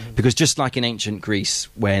economy, because just like in ancient Greece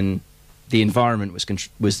when the environment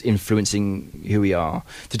was influencing who we are,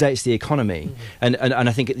 today it's the economy, and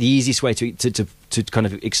I think the easiest way to kind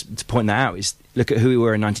of to point that out is look at who we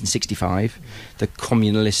were in 1965, the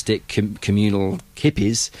communalistic communal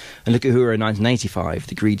hippies, and look at who we were in 1985,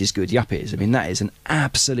 the greed is good yuppies. I mean, that is an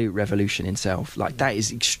absolute revolution in self. Like, that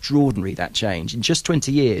is extraordinary, that change in just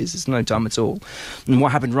 20 years. It's no time at all. And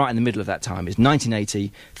what happened right in the middle of that time is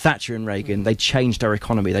 1980, Thatcher and Reagan, they changed our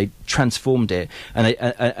economy, they transformed it, and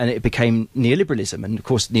it became neoliberalism. And of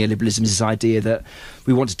course, neoliberalism is this idea that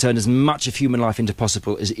we want to turn as much of human life into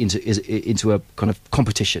possible into a kind of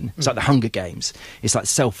competition. It's like the Hunger Games. It's like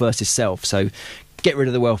self versus self. So get rid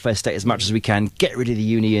of the welfare state as much as we can, get rid of the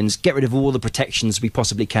unions, get rid of all the protections we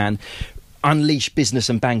possibly can, unleash business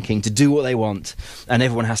and banking to do what they want, and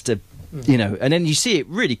everyone has to, you know. And then you see it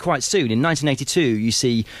really quite soon. In 1982, you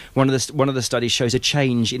see one of the studies shows a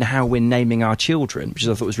change in how we're naming our children, which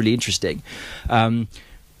I thought was really interesting.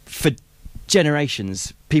 For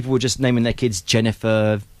generations, people were just naming their kids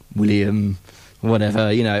Jennifer, William,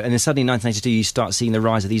 whatever, you know, and then suddenly in 1982 you start seeing the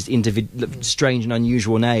rise of these strange and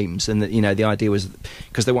unusual names, and you know, the idea was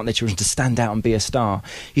because they want their children to stand out and be a star.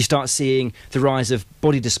 You start seeing the rise of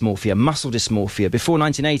body dysmorphia, muscle dysmorphia. Before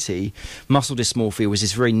 1980, muscle dysmorphia was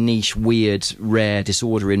this very niche, weird, rare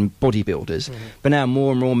disorder in bodybuilders, but now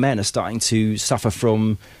more and more men are starting to suffer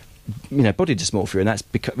from, you know, body dysmorphia, and that's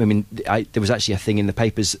because, I mean, there was actually a thing in the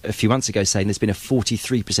papers a few months ago saying there's been a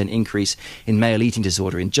 43% increase in male eating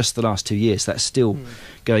disorder in just the last 2 years. That's still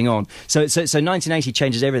going on. So 1980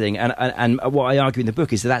 changes everything, and what I argue in the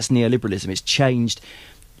book is that that's neoliberalism. It's changed.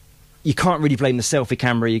 You can't really blame the selfie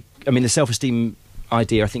camera. I mean, the self-esteem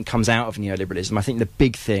idea, I think, comes out of neoliberalism. I think the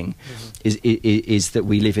big thing is that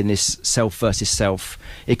we live in this self versus self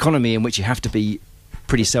economy in which you have to be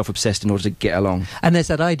pretty self-obsessed in order to get along. And there's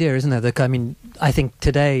that idea, isn't there, that, I mean, I think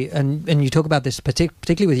today, and you talk about this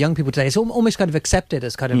particularly with young people today, it's almost kind of accepted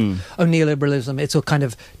as kind of neoliberalism. It's all kind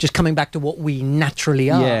of just coming back to what we naturally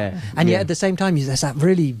are. And yet at the same time, there's that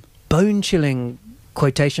really bone-chilling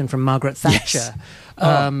quotation from Margaret Thatcher,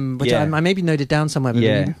 which I maybe noted down somewhere.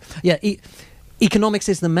 But economics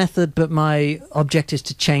is the method, but my object is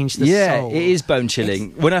to change the soul. Yeah, it is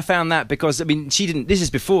bone-chilling. When I found that, because, I mean, she didn't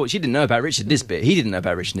know about Richard Nisbett. He didn't know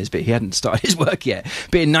about Richard Nisbett. He hadn't started his work yet.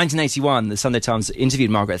 But in 1981, the Sunday Times interviewed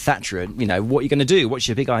Margaret Thatcher, and, you know, what are you going to do? What's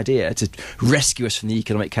your big idea to rescue us from the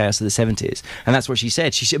economic chaos of the 70s? And that's what she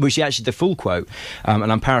said. She actually, the full quote,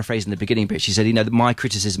 and I'm paraphrasing the beginning bit, she said, you know, that my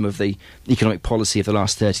criticism of the economic policy of the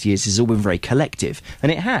last 30 years has all been very collective.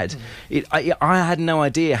 And it had. I had no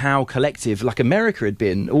idea how collective, like America had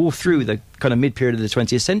been all through the kind of mid-period of the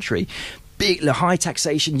 20th century. Big, high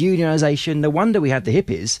taxation, unionisation. No wonder we had the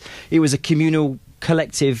hippies. It was a communal,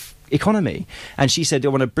 collective economy. And she said, I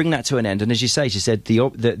want to bring that to an end. And as you say, she said,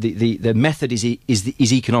 the method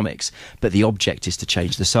is economics, but the object is to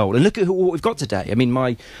change the soul. And look at what we've got today. I mean,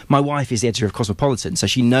 my wife is the editor of Cosmopolitan, so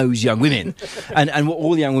she knows young women. and what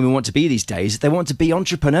all young women want to be these days, they want to be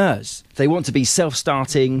entrepreneurs. They want to be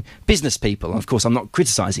self-starting business people. And of course, I'm not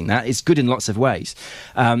criticising that. It's good in lots of ways.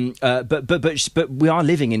 But we are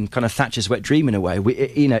living in kind of Thatcher's wet dream in a way.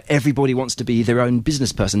 You know, everybody wants to be their own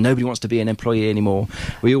business person. Nobody wants to be an employee anymore.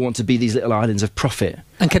 We all want to be these little islands of profit.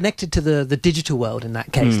 And connected to the digital world in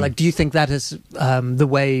that case. Like, do you think that is the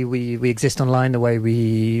way we exist online, the way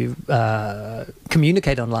we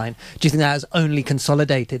communicate online? Do you think that has only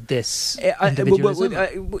consolidated this individualism?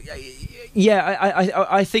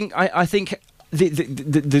 I think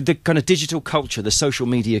the kind of digital culture, the social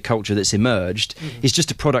media culture that's emerged, is just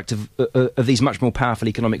a product of these much more powerful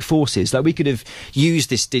economic forces. Like, we could have used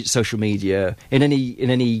this social media in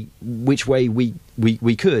any which way we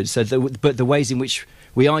could. So, but the ways in which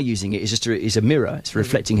we are using it is a mirror. It's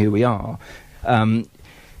reflecting who we are. The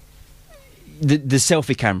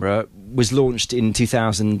selfie camera was launched in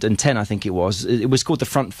 2010, I think it was. It was called the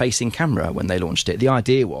front-facing camera when they launched it. The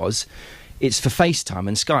idea was, it's for FaceTime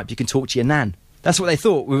and Skype. You can talk to your nan. That's what they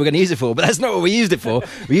thought we were going to use it for, but that's not what we used it for.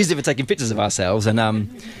 We used it for taking pictures of ourselves and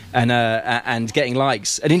getting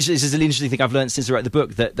likes. And this is an interesting thing I've learned since I wrote the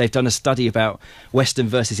book, that they've done a study about Western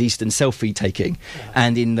versus Eastern selfie taking.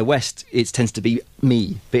 And in the West, it tends to be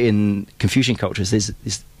me, but in Confucian cultures, there's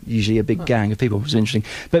usually a big gang of people. It's interesting.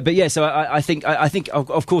 But yeah, so I think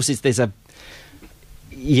of course there's a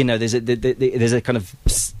kind of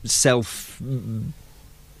self.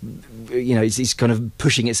 It's kind of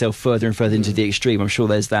pushing itself further and further into the extreme. I'm sure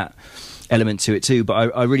there's that element to it too,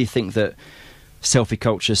 but I really think that selfie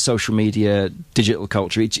culture, social media, digital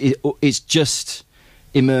culture, it's just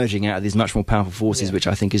emerging out of these much more powerful forces, which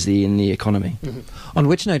I think is in the economy. On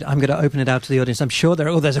which note, I'm going to open it out to the audience. I'm sure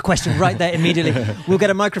there's a question right there immediately. We'll get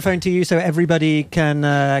a microphone to you so everybody can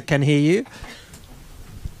hear you.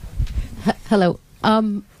 Hello.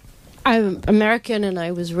 I'm American, and I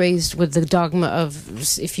was raised with the dogma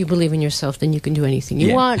of, if you believe in yourself, then you can do anything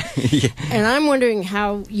you want. And I'm wondering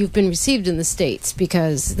how you've been received in the States,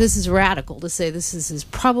 because this is radical to say this is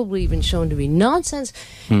probably been shown to be nonsense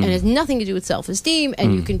and has nothing to do with self-esteem,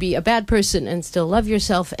 and you can be a bad person and still love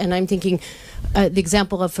yourself. And I'm thinking the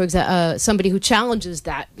example of, for example, somebody who challenges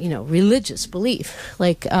that, religious belief,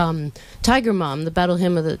 like Tiger Mom, the Battle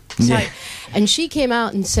Hymn of the Side. And she came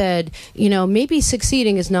out and said, maybe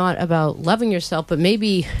succeeding is not about loving yourself, but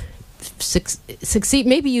maybe succeed.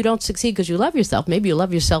 Maybe you don't succeed because you love yourself. Maybe you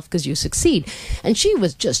love yourself because you succeed. And she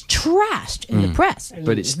was just trashed in the press,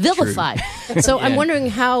 but it's vilified. So I'm wondering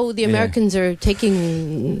how the Americans are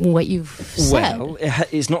taking what you've said. Well,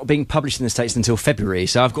 it's not being published in the States until February,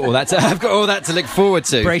 so I've got all that. To look forward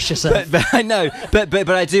to. Brace yourself. But I know. But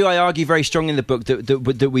I argue very strongly in the book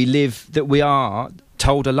that we are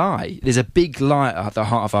told a lie. There's a big lie at the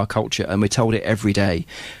heart of our culture, and we're told it every day.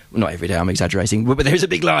 Well, not every day, I'm exaggerating, but there's a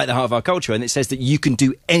big lie at the heart of our culture, and it says that you can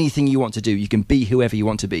do anything you want to do. You can be whoever you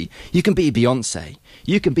want to be. You can be Beyonce.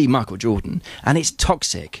 You can be Michael Jordan. And it's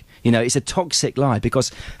toxic. It's a toxic lie,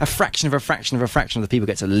 because a fraction of the people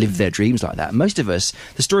get to live their dreams like that. Most of us,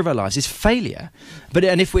 the story of our lives is failure.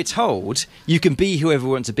 And if we're told you can be whoever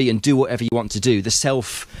you want to be and do whatever you want to do,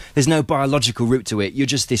 there's no biological root to it. You're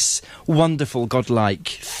just this wonderful, godlike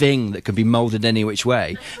thing that can be moulded any which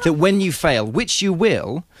way. That when you fail, which you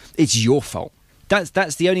will, it's your fault.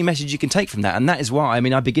 That's the only message you can take from that, and that is why,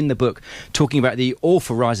 I begin the book talking about the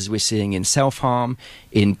awful rises we're seeing in self-harm,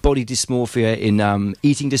 in body dysmorphia, in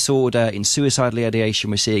eating disorder, in suicidal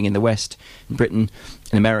ideation we're seeing in the West, in Britain,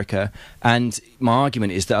 in America. And my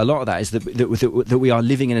argument is that a lot of that is that we are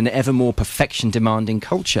living in an ever more perfection-demanding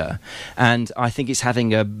culture, and I think it's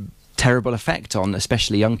having a terrible effect on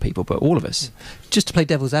especially young people, but all of us. Just to play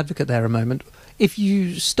devil's advocate there a moment, if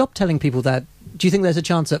you stop telling people that, do you think there's a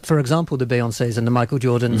chance that, for example, the Beyoncés and the Michael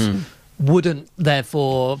Jordans wouldn't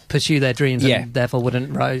therefore pursue their dreams and therefore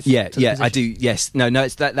wouldn't rise? I do. Yes, no,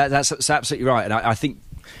 that's absolutely right. And I think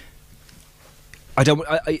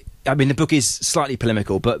the book is slightly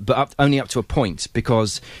polemical, but only up to a point,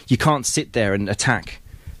 because you can't sit there and attack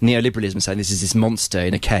neoliberalism saying this is this monster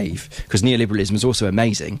in a cave, because neoliberalism is also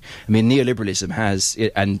amazing.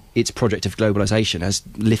 Neoliberalism and its project of globalization has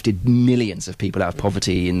lifted millions of people out of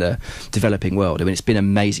poverty in the developing world. It's been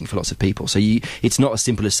amazing for lots of people. So it's not as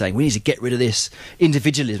simple as saying we need to get rid of this.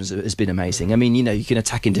 Individualism has been amazing. You can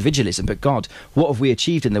attack individualism, but God, what have we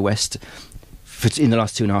achieved in the West in the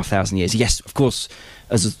last 2,500 years? Yes, of course,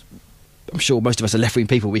 as I'm sure most of us are left-wing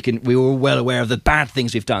people. We're all well aware of the bad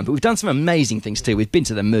things we've done, but we've done some amazing things too. We've been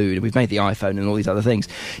to the moon, and we've made the iPhone, and all these other things.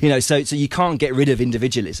 So you can't get rid of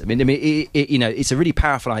individualism. It's a really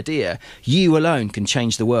powerful idea. You alone can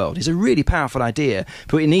change the world. It's a really powerful idea,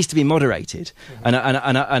 but it needs to be moderated. And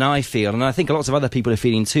I feel, and I think lots of other people are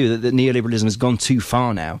feeling too, that neoliberalism has gone too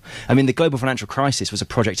far now. The global financial crisis was a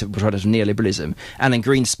product of neoliberalism. Alan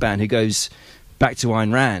Greenspan, who goes back to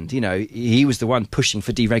Ayn Rand, he was the one pushing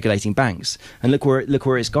for deregulating banks, and look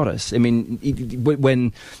where it's got us. When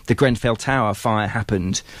the Grenfell Tower fire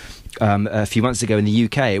happened a few months ago in the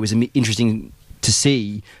UK, it was interesting to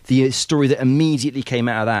see the story that immediately came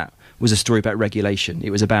out of that was a story about regulation. It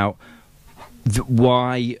was about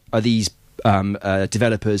why are these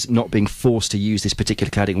developers not being forced to use this particular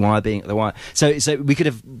cladding? So we could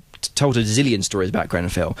have told a zillion stories about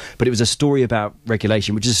Grenfell, but it was a story about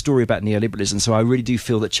regulation, which is a story about neoliberalism. So I really do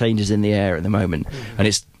feel that change is in the air at the moment, and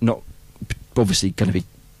it's not obviously going to be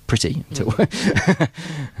pretty.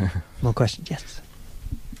 More questions? Yes.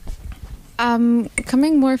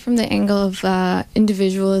 Coming more from the angle of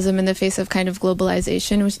individualism in the face of kind of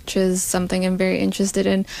globalization, which is something I'm very interested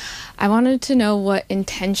in, I wanted to know what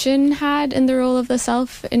intention had in the role of the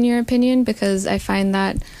self, in your opinion, because I find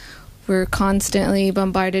that we're constantly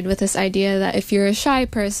bombarded with this idea that if you're a shy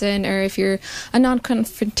person or if you're a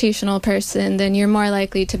non-confrontational person, then you're more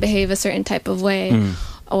likely to behave a certain type of way.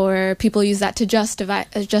 Or people use that to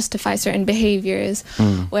justify certain behaviors.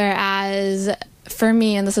 Whereas for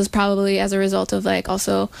me, and this is probably as a result of like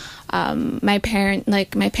also my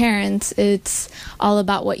parents, it's all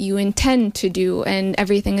about what you intend to do, and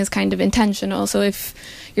everything is kind of intentional. So if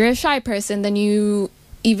you're a shy person, then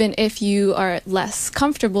even if you are less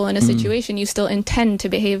comfortable in a situation, you still intend to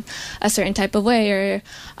behave a certain type of way or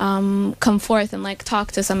come forth and like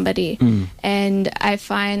talk to somebody. And I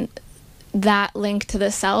find that link to the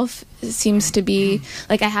self seems to be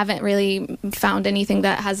like I haven't really found anything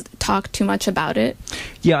that has talked too much about it.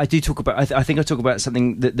 Yeah, I do talk about. I think I talk about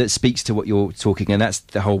something that speaks to what you're talking, and that's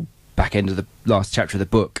the whole back end of the last chapter of the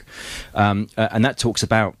book, and that talks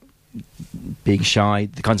about being shy,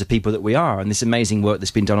 the kinds of people that we are, and this amazing work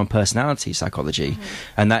that's been done on personality psychology,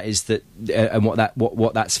 and that is that, and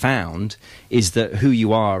what that's found is that who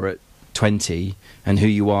you are at 20 and who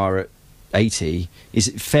you are at 80 is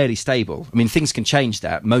fairly stable. I mean, things can change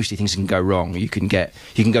that. Mostly things can go wrong. You can go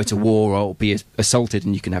to war or be assaulted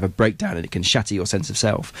and you can have a breakdown and it can shatter your sense of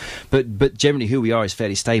self. But generally who we are is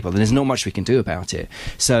fairly stable and there's not much we can do about it.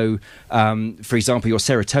 So, for example, your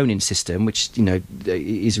serotonin system, which,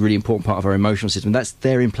 is a really important part of our emotional system, that's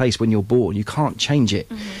there in place when you're born. You can't change it.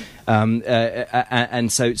 And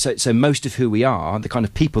so most of who we are, the kind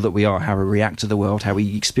of people that we are, how we react to the world, how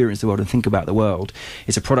we experience the world and think about the world,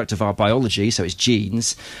 is a product of our biology. So it's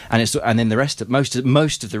genes, and then the rest of most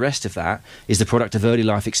of the rest of that is the product of early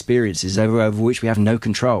life experiences over which we have no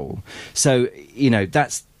control. So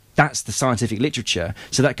that's the scientific literature.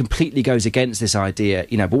 So that completely goes against this idea,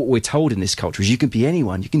 but what we're told in this culture is you can be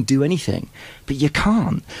anyone, you can do anything, but you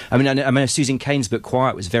can't. I mean, Susan Cain's book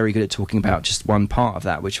Quiet was very good at talking about just one part of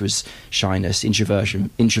that, which was shyness, introversion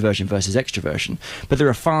versus extroversion. But there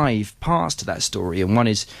are 5 parts to that story, and one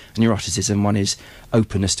is neuroticism, one is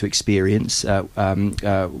openness to experience,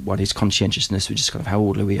 one is conscientiousness, which is kind of how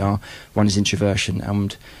orderly we are, one is introversion,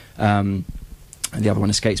 and the other one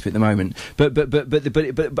escapes me at the moment. But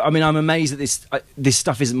I mean, I'm amazed that this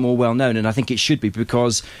stuff isn't more well known, and I think it should be,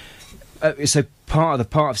 because so part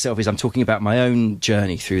of self is I'm talking about my own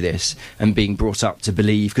journey through this and being brought up to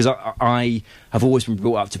believe, because I have always been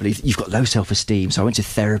brought up to believe that you've got low self-esteem. So I went to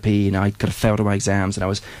therapy and I kind of failed all my exams and I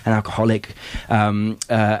was an alcoholic, and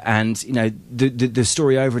the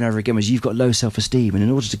story over and over again was you've got low self-esteem, and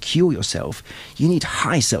in order to cure yourself you need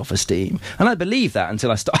high self-esteem. And I believed that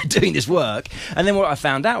until I started doing this work, and then what I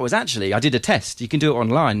found out was actually I did a test. You can do it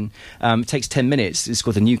online. It takes 10 minutes. It's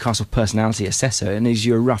called the Newcastle Personality Assessor, and it gives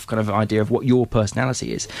you a rough kind of idea of what your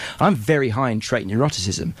personality is. I'm very high in trait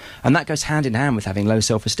neuroticism, and that goes hand in hand with having low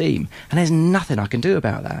self-esteem, and there's nothing I can do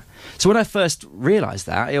about that. So when I first realised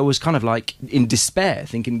that, I was kind of like in despair,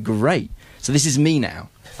 thinking, great, so this is me now,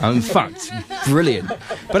 I'm fucked, brilliant.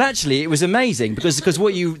 But actually it was amazing, because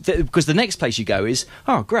the next place you go is,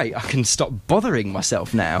 oh great, I can stop bothering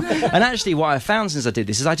myself now. And actually what I found since I did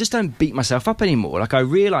this is I just don't beat myself up anymore. Like I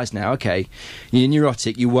realise now, okay, you're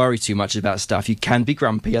neurotic, you worry too much about stuff, you can be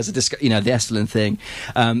grumpy, as the Esalen thing,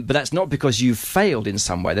 but that's not because you've failed in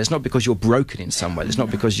some way, that's not because you're broken in some way, that's not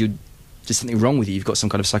because there's something wrong with you, you've got some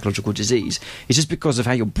kind of psychological disease. It's just because of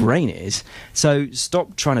how your brain is. So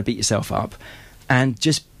stop trying to beat yourself up and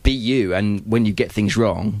just be you. And when you get things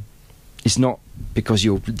wrong, it's not because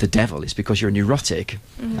you're the devil, it's because you're neurotic.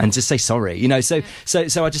 And just say sorry,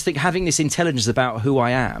 so I just think having this intelligence about who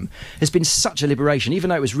I am has been such a liberation, even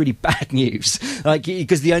though it was really bad news, like,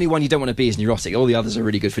 because the only one you don't want to be is neurotic. All the others are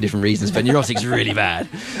really good for different reasons, but neurotic's really bad.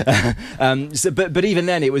 But even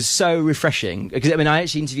then it was so refreshing, because I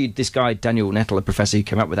actually interviewed this guy Daniel Nettle, a professor who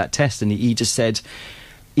came up with that test, and he just said,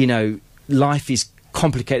 life is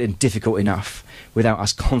complicated and difficult enough without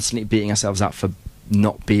us constantly beating ourselves up for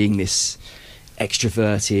not being this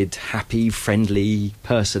extroverted, happy, friendly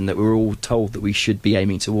person that we're all told that we should be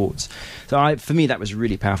aiming towards. So for me that was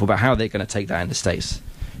really powerful. About how they're going to take that in the States,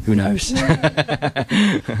 who knows? Okay,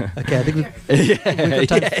 I think we've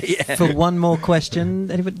got time for one more question.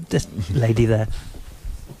 Anybody? This lady there.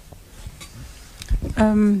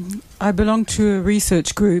 I belong to a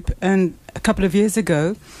research group, and a couple of years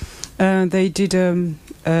ago they did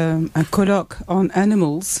a colloque on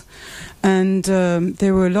animals, and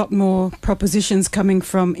there were a lot more propositions coming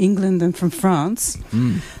from England and from France.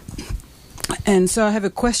 And so I have a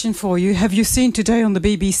question for you. Have you seen today on the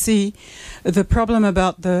BBC the problem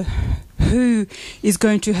about who is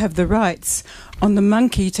going to have the rights on the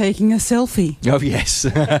monkey taking a selfie? Oh, yes.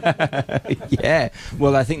 Yeah.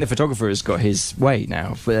 Well, I think the photographer has got his way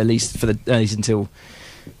now, at least until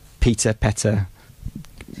Peter Petter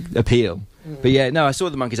appeal. But yeah, no, I saw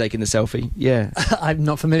the monkey taking the selfie. Yeah. I'm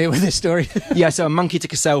not familiar with this story. Yeah, so a monkey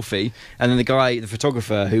took a selfie, and then the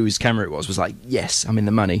photographer whose camera it was like, yes, I'm in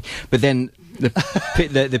the money. But then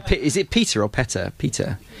is it Peter or Petter?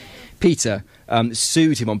 Peter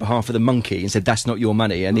sued him on behalf of the monkey and said that's not your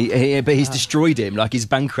money, and but he's destroyed him, like he's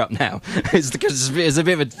bankrupt now. It's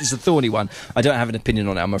a thorny one. I don't have an opinion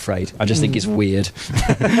on it, I'm afraid. I just think it's weird.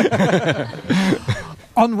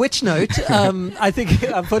 On which note, I think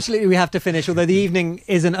unfortunately we have to finish, although the evening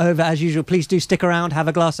isn't over as usual. Please do stick around, have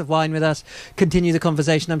a glass of wine with us, continue the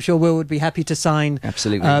conversation. I'm sure Will would be happy to sign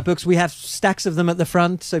books. We have stacks of them at the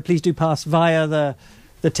front, so please do pass via the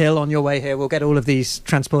till on your way here. We'll get all of these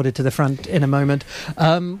transported to the front in a moment.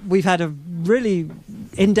 We've had a really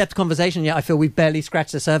in-depth conversation, yet I feel we've barely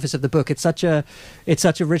scratched the surface of the book. It's such a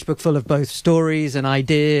rich book full of both stories and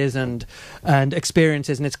ideas and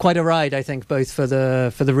experiences, and it's quite a ride, I think, both for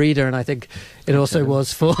the reader, and I think it also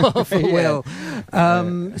was for Will.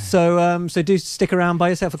 So do stick around, buy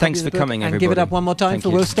yourself a copy Thanks of the for book, coming, and everybody. give it up one more time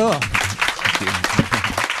for Will Storr.